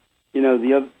 Sandy. You know,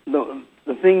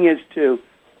 the thing is, too,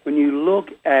 when you look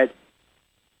at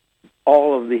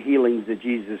all of the healings that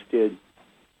Jesus did,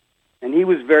 and he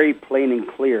was very plain and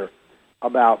clear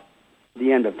about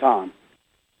the end of time.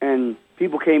 And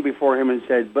people came before him and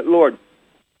said, "But Lord,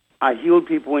 I healed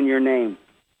people in your name.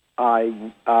 I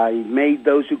made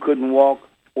those who couldn't walk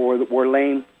or that were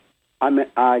lame,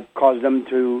 I caused them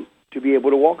to be able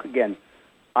to walk again.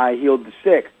 I healed the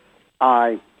sick.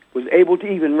 I was able to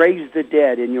even raise the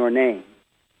dead in your name."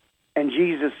 And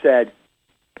Jesus said,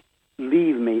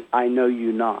 "Leave me, I know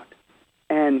you not."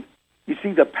 And you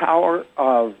see the power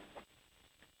of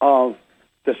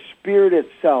the Spirit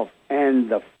itself and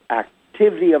the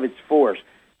activity of its force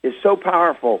is so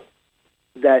powerful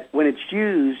that when it's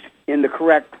used in the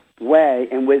correct way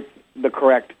and with the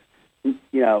correct,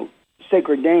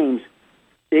 sacred names,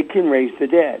 it can raise the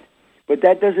dead. But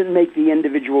that doesn't make the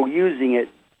individual using it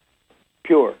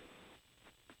pure.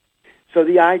 So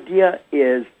the idea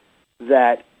is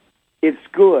that it's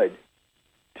good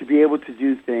to be able to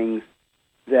do things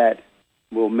that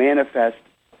will manifest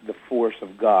the force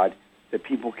of God that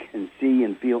people can see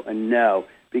and feel and know,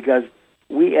 because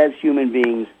we as human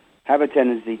beings have a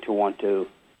tendency to want to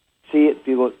see it,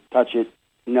 feel it, touch it,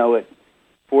 know it,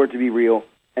 for it to be real.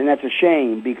 And that's a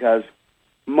shame, because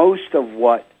most of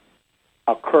what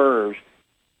occurs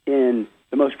in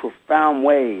the most profound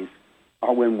ways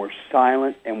are when we're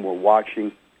silent and we're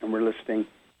watching and we're listening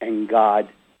and God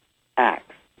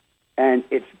acts. And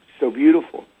it's so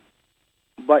beautiful.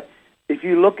 But if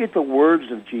you look at the words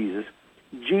of Jesus,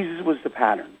 Jesus was the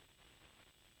pattern.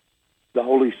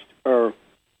 The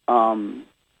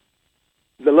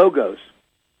the Logos,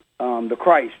 the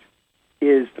Christ,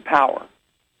 is the power.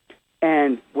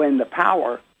 And when the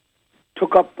power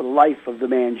took up the life of the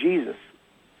man Jesus,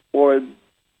 or,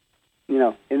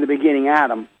 in the beginning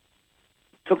Adam,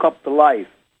 took up the life,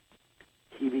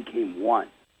 he became one.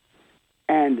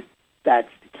 And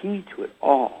that's the key to it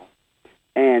all.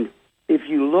 And if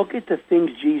you look at the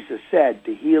things Jesus said,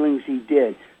 the healings he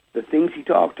did, the things he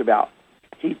talked about,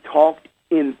 he talked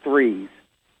in threes.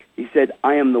 He said,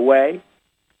 "I am the way,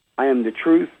 I am the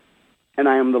truth, and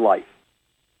I am the life."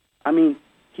 I mean,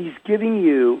 he's giving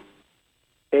you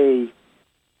a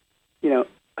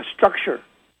structure.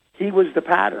 He was the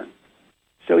pattern.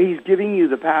 So he's giving you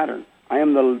the pattern. I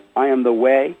am the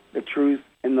way, the truth,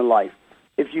 and the life.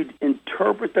 If you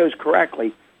interpret those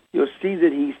correctly, you'll see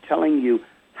that he's telling you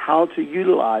how to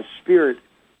utilize Spirit,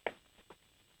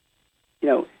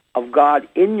 of God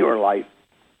in your life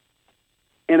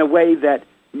in a way that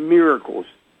miracles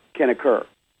can occur.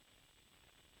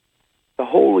 The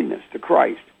holiness, the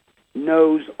Christ,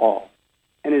 knows all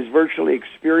and is virtually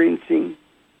experiencing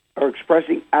or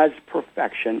expressing as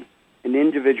perfection in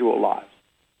individual lives.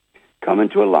 Come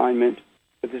into alignment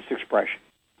with this expression,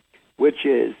 which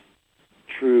is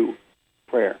true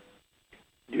prayer.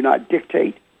 Do not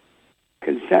dictate.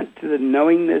 Consent to the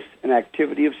knowingness and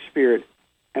activity of Spirit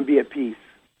and be at peace.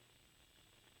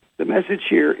 The message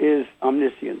here is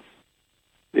omniscience,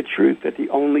 the truth that the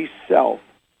only self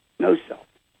knows self,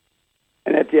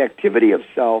 and that the activity of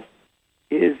self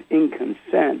is in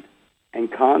consent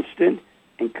and constant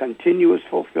and continuous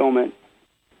fulfillment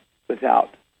without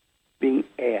being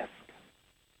asked.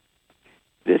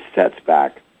 This sets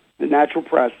back the natural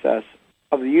process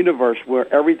of the universe where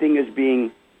everything is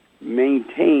being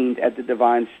maintained at the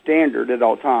divine standard at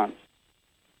all times.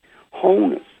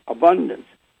 Wholeness, abundance,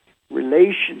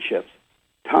 relationships,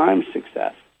 time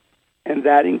success, and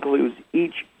that includes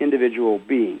each individual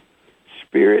being.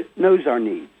 Spirit knows our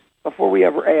needs before we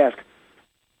ever ask.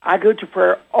 I go to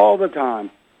prayer all the time,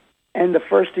 and the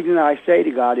first thing that I say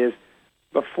to God is,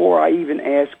 before I even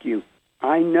ask you,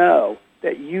 I know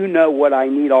that you know what I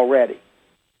need already.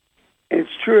 And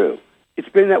it's true. It's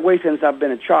been that way since I've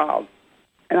been a child.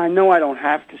 And I know I don't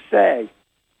have to say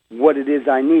what it is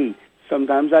I need.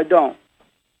 Sometimes I don't.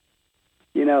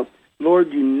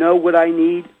 Lord, you know what I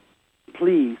need?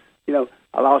 Please,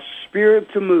 Allow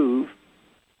Spirit to move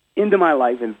into my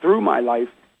life and through my life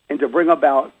and to bring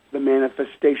about the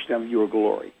manifestation of your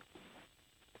glory.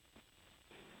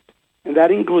 And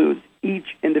that includes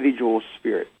each individual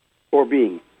spirit or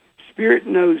being. Spirit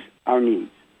knows our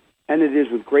needs, and it is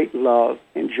with great love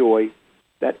and joy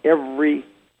that every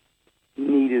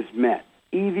need is met,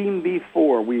 even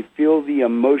before we feel the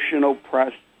emotional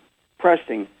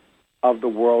pressing of the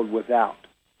world without.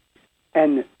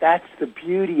 And that's the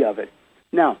beauty of it.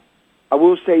 Now, I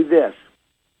will say this.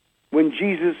 When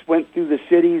Jesus went through the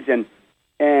cities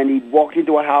and he walked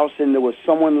into a house and there was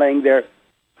someone laying there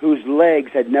whose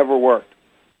legs had never worked,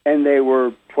 and they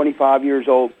were 25 years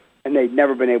old, and they'd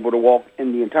never been able to walk,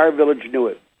 and the entire village knew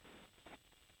it.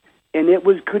 And it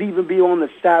could even be on the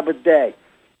Sabbath day.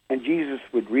 And Jesus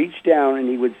would reach down and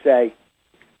he would say,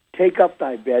 "Take up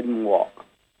thy bed and walk."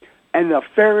 And the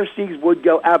Pharisees would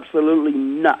go absolutely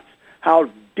nuts. How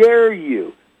dare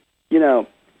you,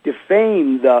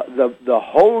 defame the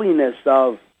holiness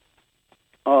of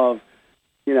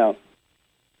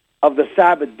the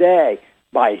Sabbath day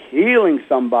by healing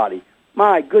somebody.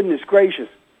 My goodness gracious.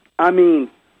 I mean,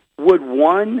 would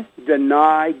one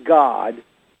deny God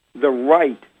the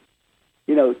right,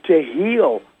 to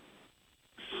heal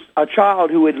a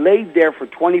child who had laid there for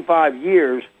 25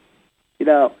 years,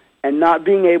 and not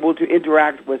being able to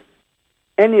interact with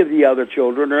any of the other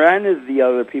children or any of the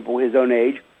other people his own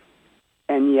age?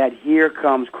 And yet here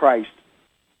comes Christ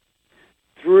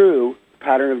through the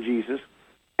pattern of Jesus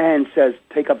and says,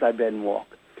 "Take up thy bed and walk."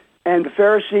 And the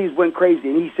Pharisees went crazy,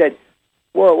 and he said,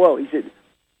 whoa. He said,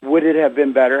 "Would it have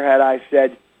been better had I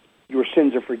said, your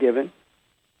sins are forgiven?"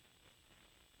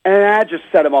 And that just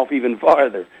set them off even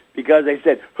farther, because they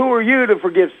said, "Who are you to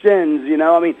forgive sins?"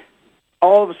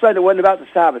 All of a sudden it wasn't about the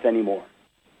Sabbath anymore.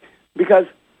 Because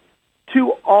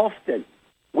too often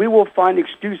we will find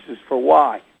excuses for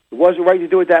why. It wasn't right to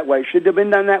do it that way. Should have been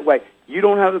done that way. You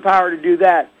don't have the power to do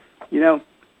that.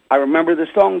 I remember the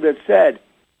song that said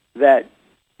that,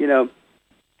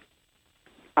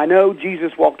 I know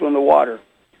Jesus walked on the water,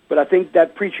 but I think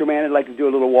that preacher man would like to do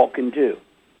a little walking too.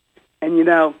 And,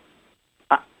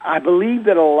 I believe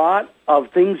that a lot of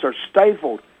things are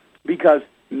stifled because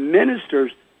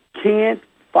ministers can't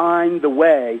find the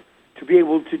way to be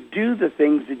able to do the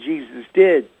things that Jesus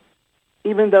did,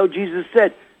 even though Jesus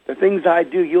said, "The things I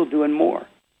do, you'll do and more."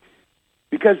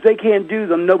 Because they can't do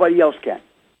them, nobody else can.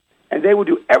 And they will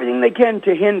do everything they can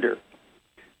to hinder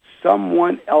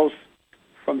someone else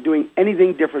from doing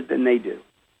anything different than they do.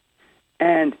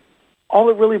 And all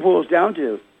it really boils down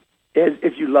to is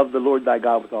if you love the Lord thy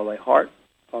God with all thy heart,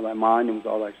 with all thy mind, and with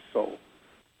all thy soul,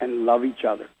 and love each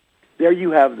other. There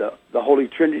you have the Holy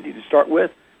Trinity to start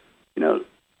with.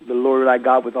 The Lord thy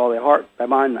God with all thy heart, thy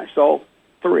mind, and thy soul.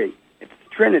 3. It's the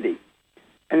Trinity.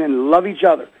 And then love each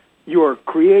other. You're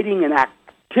creating an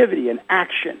activity, an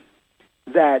action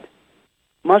that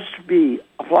must be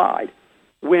applied.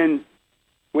 When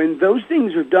those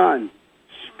things are done,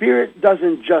 Spirit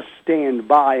doesn't just stand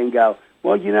by and go,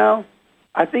 "Well,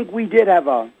 I think we did have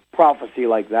a prophecy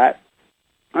like that."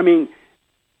 I mean,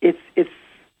 it's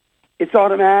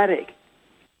automatic.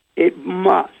 It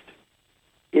must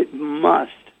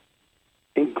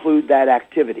include that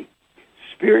activity.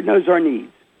 Spirit knows our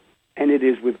needs, and it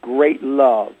is with great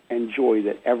love and joy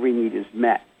that every need is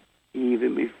met,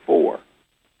 even before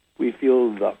we feel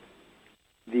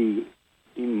the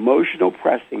emotional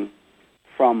pressing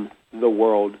from the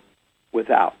world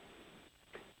without.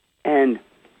 And,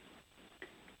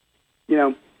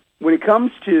 when it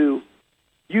comes to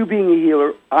you being a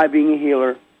healer, I being a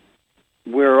healer,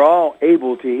 we're all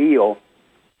able to heal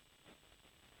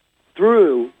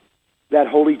through that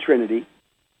Holy Trinity,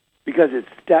 because it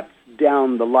steps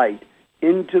down the light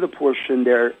into the portion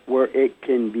there where it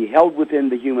can be held within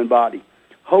the human body.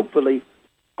 Hopefully,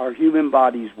 our human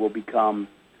bodies will become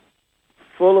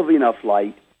full of enough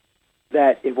light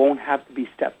that it won't have to be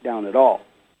stepped down at all.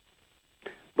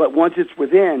 But once it's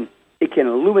within, it can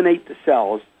illuminate the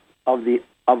cells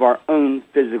of our own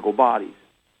physical bodies.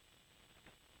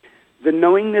 The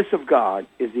knowingness of God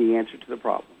is the answer to the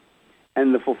problem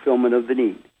and the fulfillment of the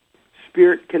need.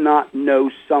 Spirit cannot know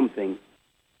something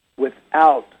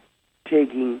without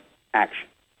taking action.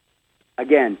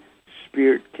 Again,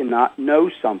 Spirit cannot know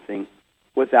something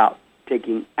without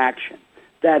taking action.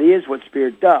 That is what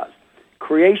Spirit does.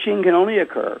 Creation can only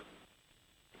occur,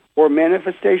 or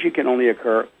manifestation can only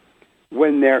occur,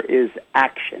 when there is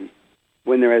action,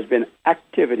 when there has been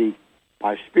activity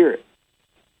by Spirit.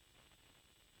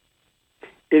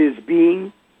 It is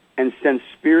being, and since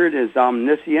Spirit is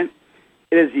omniscient,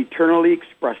 it is eternally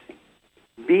expressing.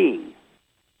 Being.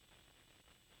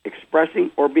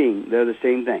 Expressing or being, they're the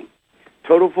same thing.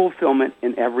 total fulfillment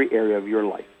in every area of your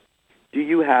life. Do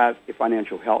you have a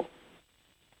financial health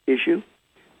issue,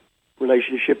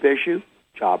 relationship issue,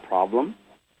 job problem?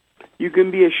 You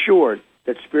can be assured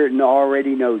that Spirit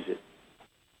already knows it.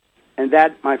 And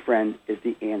that, my friend, is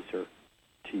the answer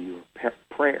to your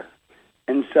prayer.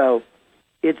 And so,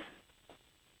 if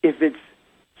it's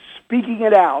speaking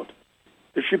it out,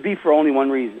 there should be for only one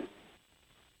reason.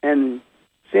 And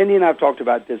Sandy and I have talked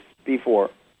about this before,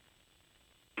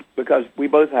 because we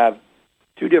both have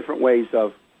two different ways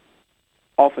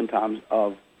oftentimes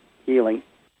of healing.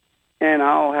 And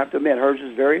I'll have to admit, hers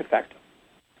is very effective.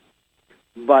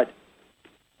 But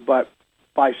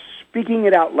by speaking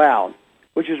it out loud,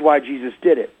 which is why Jesus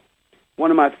did it,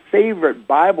 one of my favorite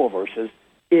Bible verses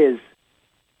is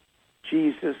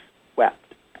Jesus wept.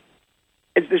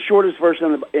 It's the shortest verse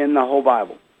in the whole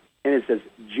Bible. And it says,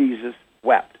 Jesus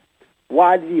wept.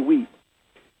 Why did he weep?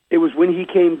 It was when he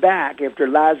came back after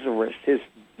Lazarus,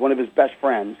 one of his best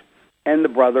friends, and the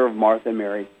brother of Martha and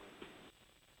Mary.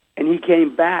 And he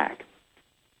came back.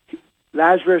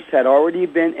 Lazarus had already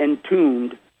been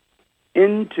entombed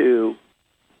into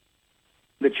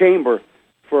the chamber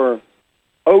for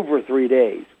over 3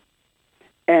 days.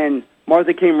 And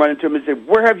Martha came running to him and said,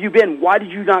 "Where have you been? Why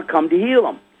did you not come to heal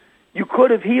him? You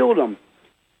could have healed him.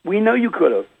 We know you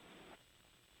could have."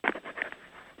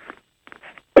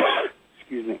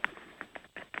 Excuse me.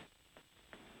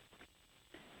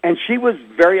 And she was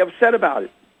very upset about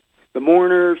it. The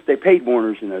mourners, they paid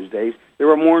mourners in those days. There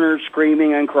were mourners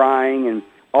screaming and crying and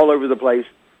all over the place.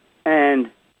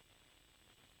 And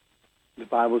the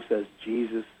Bible says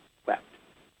Jesus wept.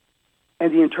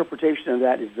 And the interpretation of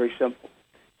that is very simple.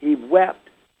 He wept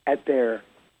at their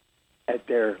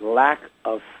lack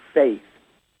of faith.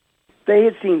 They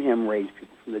had seen him raise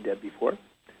people from the dead before.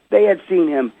 They had seen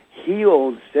him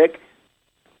heal the sick,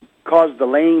 cause the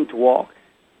lame to walk,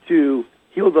 to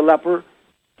heal the leper,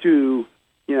 to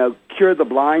cure the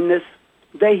blindness.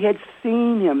 They had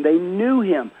seen him. They knew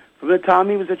him from the time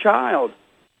he was a child.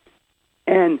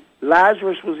 And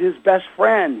Lazarus was his best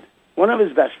friend, one of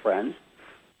his best friends.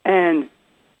 And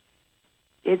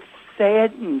it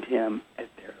saddened him at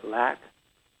their lack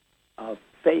of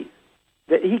faith,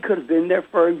 that he could have been there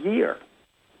for a year.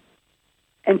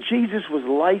 And Jesus was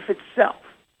life itself.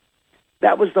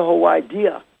 That was the whole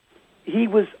idea. He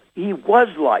was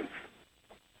life.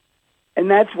 And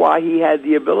that's why he had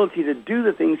the ability to do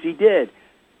the things he did.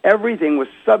 Everything was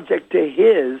subject to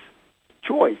his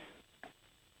choice.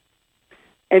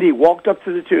 And he walked up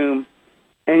to the tomb,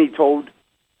 and he told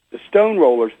the stone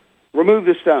rollers, "Remove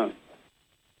the stone."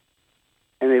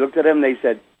 And they looked at him, and they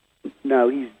said, "No,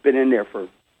 he's been in there for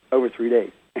over 3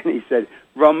 days." And he said,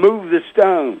 "Remove the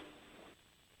stone."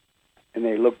 And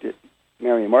they looked at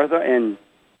Mary and Martha, and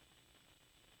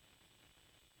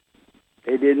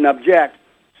they didn't object.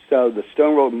 So the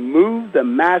stone roller moved the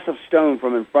massive stone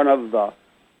from in front of the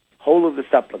hole of the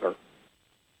sepulcher.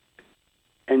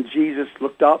 And Jesus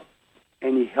looked up,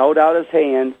 and he held out his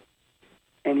hand,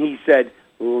 and he said,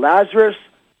 "Lazarus,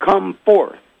 come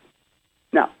forth."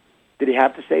 Now, did he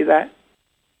have to say that?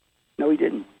 No, he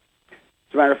didn't.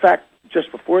 As a matter of fact,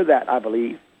 just before that, I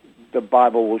believe, the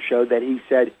Bible will show that he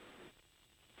said,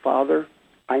 "Father,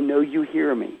 I know you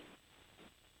hear me.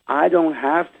 I don't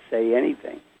have to say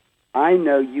anything. I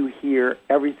know you hear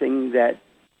everything that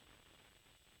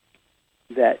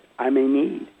I may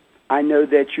need. I know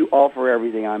that you offer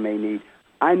everything I may need.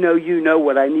 I know you know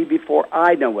what I need before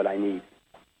I know what I need."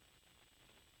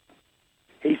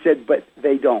 He said, but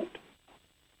they don't.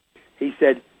 He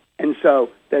said, and so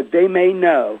that they may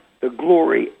know the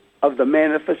glory of the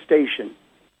manifestation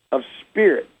of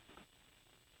Spirit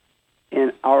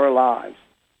in our lives.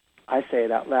 I say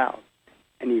it out loud.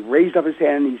 And he raised up his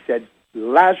hand and he said,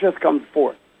 "Lazarus, come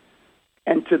forth."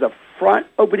 And to the front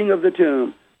opening of the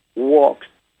tomb walks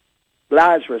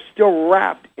Lazarus, still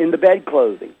wrapped in the bed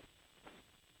clothing,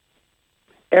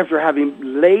 after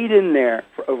having laid in there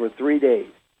for over 3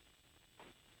 days.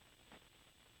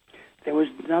 There was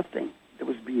nothing that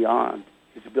was beyond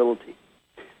his ability.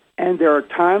 And there are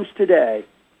times today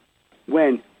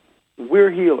when we're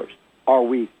healers. Are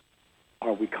we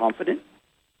confident?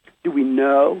 Do we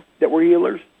know that we're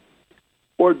healers?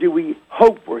 Or do we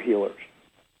hope we're healers?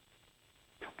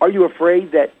 Are you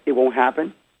afraid that it won't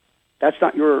happen? That's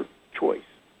not your choice.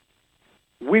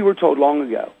 We were told long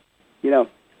ago,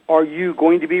 are you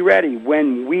going to be ready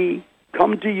when we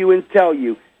come to you and tell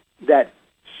you that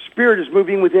Spirit is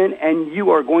moving within and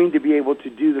you are going to be able to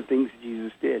do the things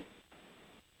Jesus did?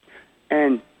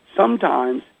 And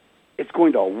sometimes it's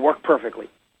going to work perfectly.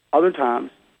 Other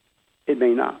times it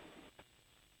may not.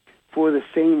 For the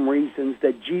same reasons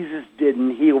that Jesus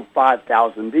didn't heal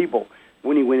 5,000 people.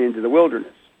 when he went into the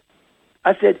wilderness.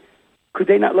 I said, could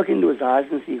they not look into his eyes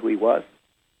and see who he was?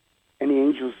 And the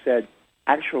angel said,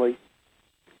 actually,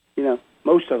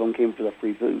 most of them came for the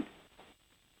free food.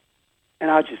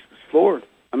 And I just was floored.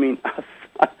 I mean,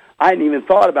 I hadn't even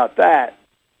thought about that.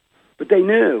 But they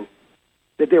knew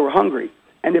that they were hungry.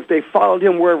 And if they followed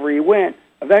him wherever he went,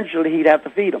 eventually he'd have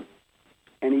to feed them.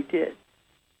 And he did.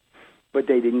 But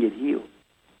they didn't get healed.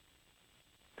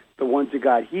 The ones that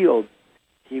got healed,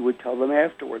 he would tell them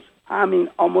afterwards. I mean,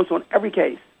 almost on every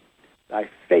case, thy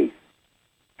faith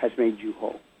has made you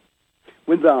whole.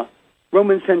 When the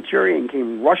Roman centurion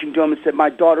came rushing to him and said, my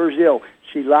daughter is ill.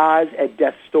 She lies at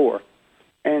death's door.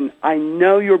 And I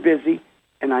know you're busy,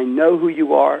 and I know who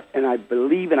you are, and I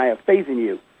believe and I have faith in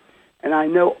you. And I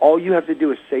know all you have to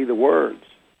do is say the words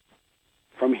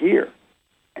from here,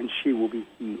 and she will be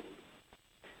healed.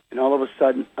 And all of a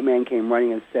sudden, a man came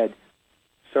running and said,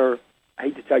 sir, I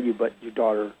hate to tell you, but your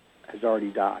daughter has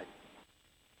already died.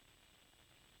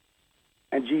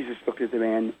 And Jesus looked at the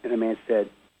man, and the man said,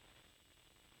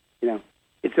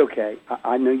 it's okay.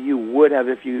 I know you would have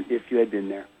if you had been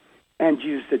there. And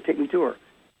Jesus said, take me to her.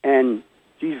 And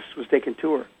Jesus was taken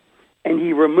to her. And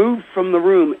he removed from the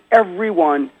room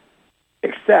everyone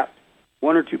except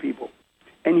one or two people.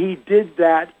 And he did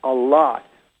that a lot,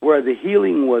 where the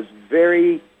healing was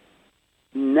very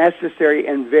necessary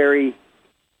and very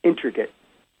intricate.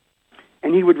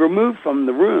 And he would remove from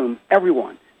the room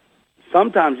everyone,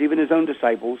 sometimes even his own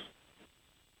disciples,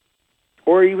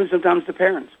 or even sometimes the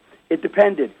parents. It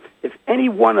depended. If any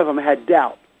one of them had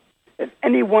doubt, if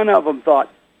any one of them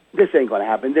thought, this ain't going to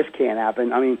happen, this can't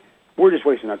happen, I mean, we're just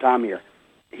wasting our time here,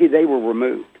 they were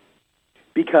removed.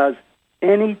 Because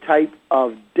any type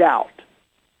of doubt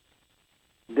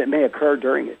that may occur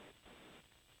during it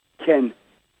can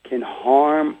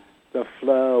harm the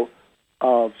flow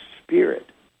of spirit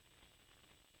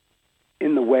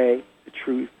in the way, the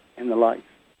truth, and the life.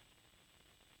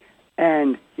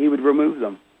 And he would remove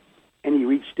them. And he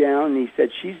reached down and he said,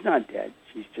 she's not dead,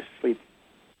 she's just sleeping.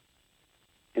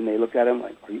 And they looked at him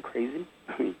like, are you crazy?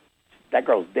 I mean, that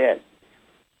girl's dead.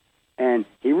 And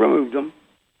he removed them,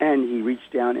 and he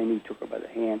reached down and he took her by the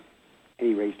hand, and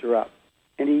he raised her up.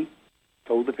 And he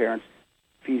told the parents,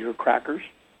 feed her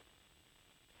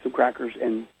some crackers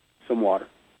and some water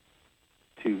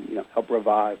to help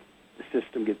revive the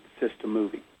system, get the system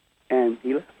moving. And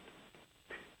he left.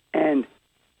 And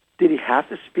did he have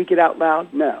to speak it out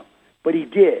loud? No. But he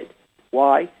did.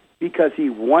 Why? Because he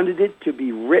wanted it to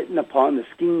be written upon the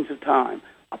skeins of time,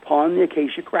 upon the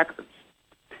Akashic records.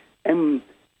 And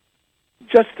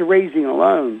just the raising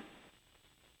alone,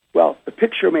 well, the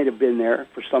picture may have been there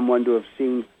for someone to have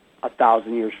seen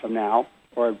 1,000 years from now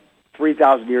or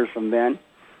 3,000 years from then.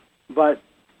 But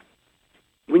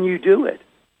when you do it,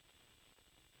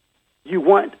 you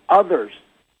want others,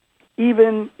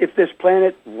 even if this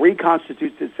planet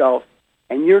reconstitutes itself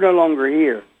and you're no longer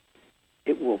here,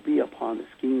 it will be upon the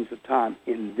schemes of time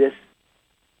in this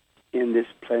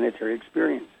planetary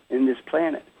experience, in this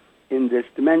planet, in this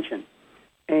dimension.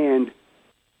 And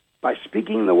by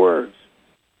speaking the words,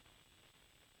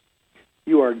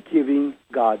 you are giving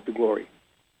God the glory.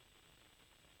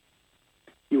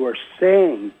 You are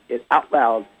saying it out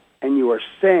loud, and you are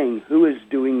saying who is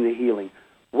doing the healing,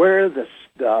 where the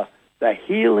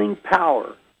healing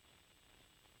power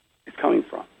is coming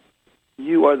from.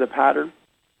 You are the pattern.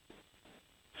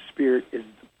 Spirit is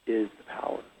the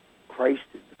power. Christ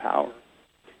is the power.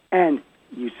 And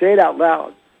you say it out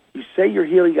loud. You say your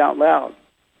healing out loud.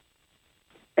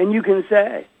 And you can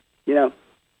say,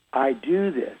 I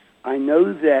do this. I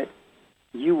know that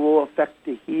you will affect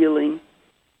the healing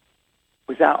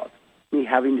without me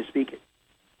having to speak it.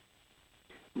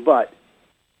 But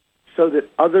so that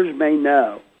others may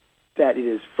know that it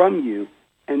is from you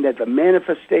and that the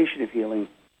manifestation of healing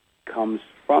comes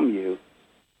from you,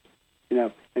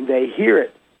 and they hear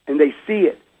it, and they see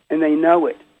it, and they know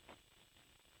it.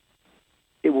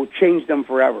 It will change them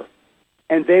forever.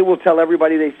 And they will tell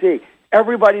everybody they see.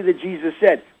 Everybody that Jesus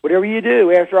said, whatever you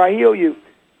do after I heal you,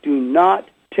 do not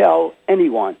tell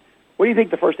anyone. What do you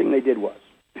think the first thing they did was?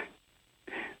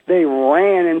 They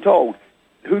ran and told.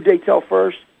 Who'd they tell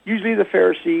first? Usually the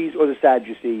Pharisees or the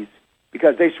Sadducees,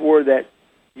 because they swore that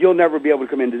you'll never be able to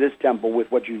come into this temple with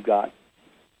what you've got.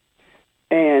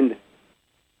 And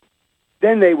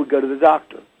then they would go to the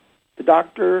doctor. The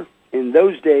doctor, in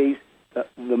those days,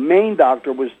 the main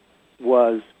doctor was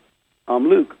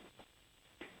Luke.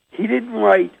 He didn't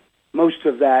write most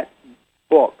of that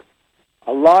book.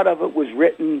 A lot of it was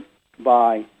written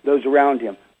by those around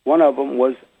him. One of them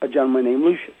was a gentleman named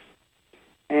Lucius.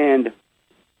 And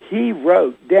he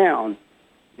wrote down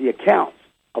the accounts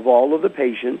of all of the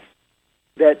patients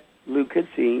that Luke had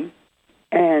seen,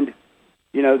 and,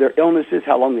 their illnesses,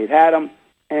 how long they'd had them,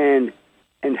 and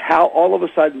how all of a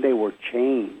sudden they were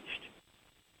changed.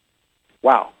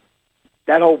 Wow.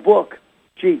 That whole book,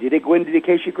 did it go into the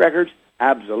Akashic Records?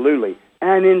 Absolutely.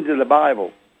 And into the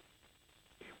Bible.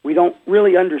 We don't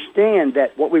really understand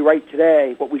that what we write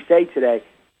today, what we say today,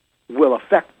 will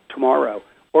affect tomorrow,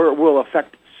 or it will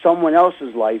affect someone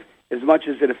else's life as much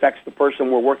as it affects the person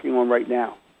we're working on right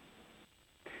now.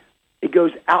 It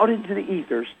goes out into the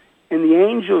ethers, and the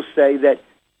angels say that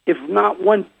if not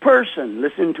one person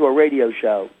listened to a radio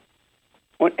show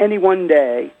on any one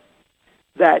day,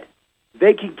 that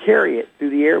they can carry it through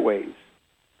the airwaves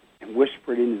and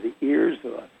whisper it into the ears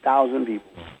of 1,000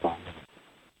 people.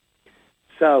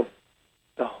 So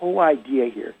the whole idea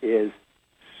here is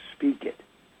speak it,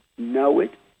 know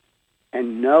it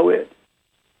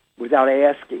without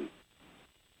asking,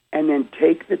 and then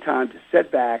take the time to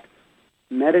sit back,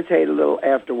 meditate a little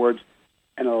afterwards,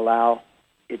 and allow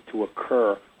it to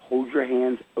occur. Hold your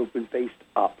hands open-faced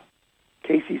up.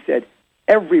 Casey said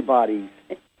everybody's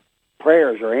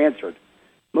prayers are answered.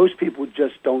 Most people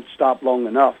just don't stop long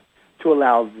enough to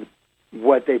allow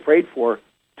what they prayed for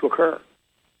to occur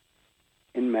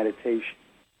in meditation.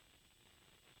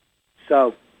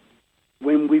 So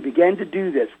when we begin to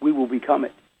do this, we will become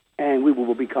it, and we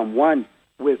will become one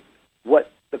with what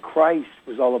the Christ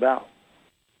was all about.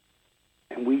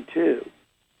 And we, too,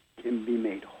 can be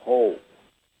made whole.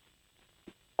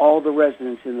 All the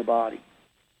resonance in the body.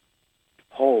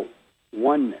 Whole.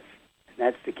 Oneness. And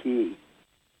that's the key.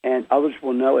 And others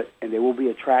will know it, and they will be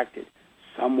attracted.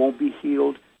 Some won't be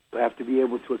healed. You'll have to be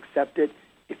able to accept it.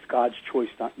 It's God's choice,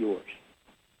 not yours.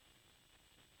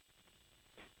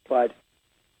 But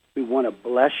we want to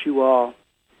bless you all,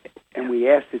 and we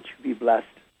ask that you be blessed.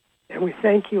 And we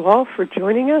thank you all for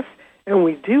joining us, and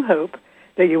we do hope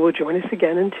that you will join us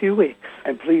again in 2 weeks.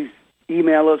 And please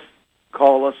email us,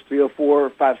 call us,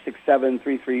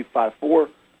 304-567-3354,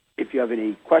 if you have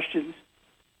any questions.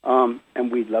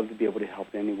 And we'd love to be able to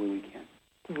help in any way we can.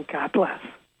 God bless.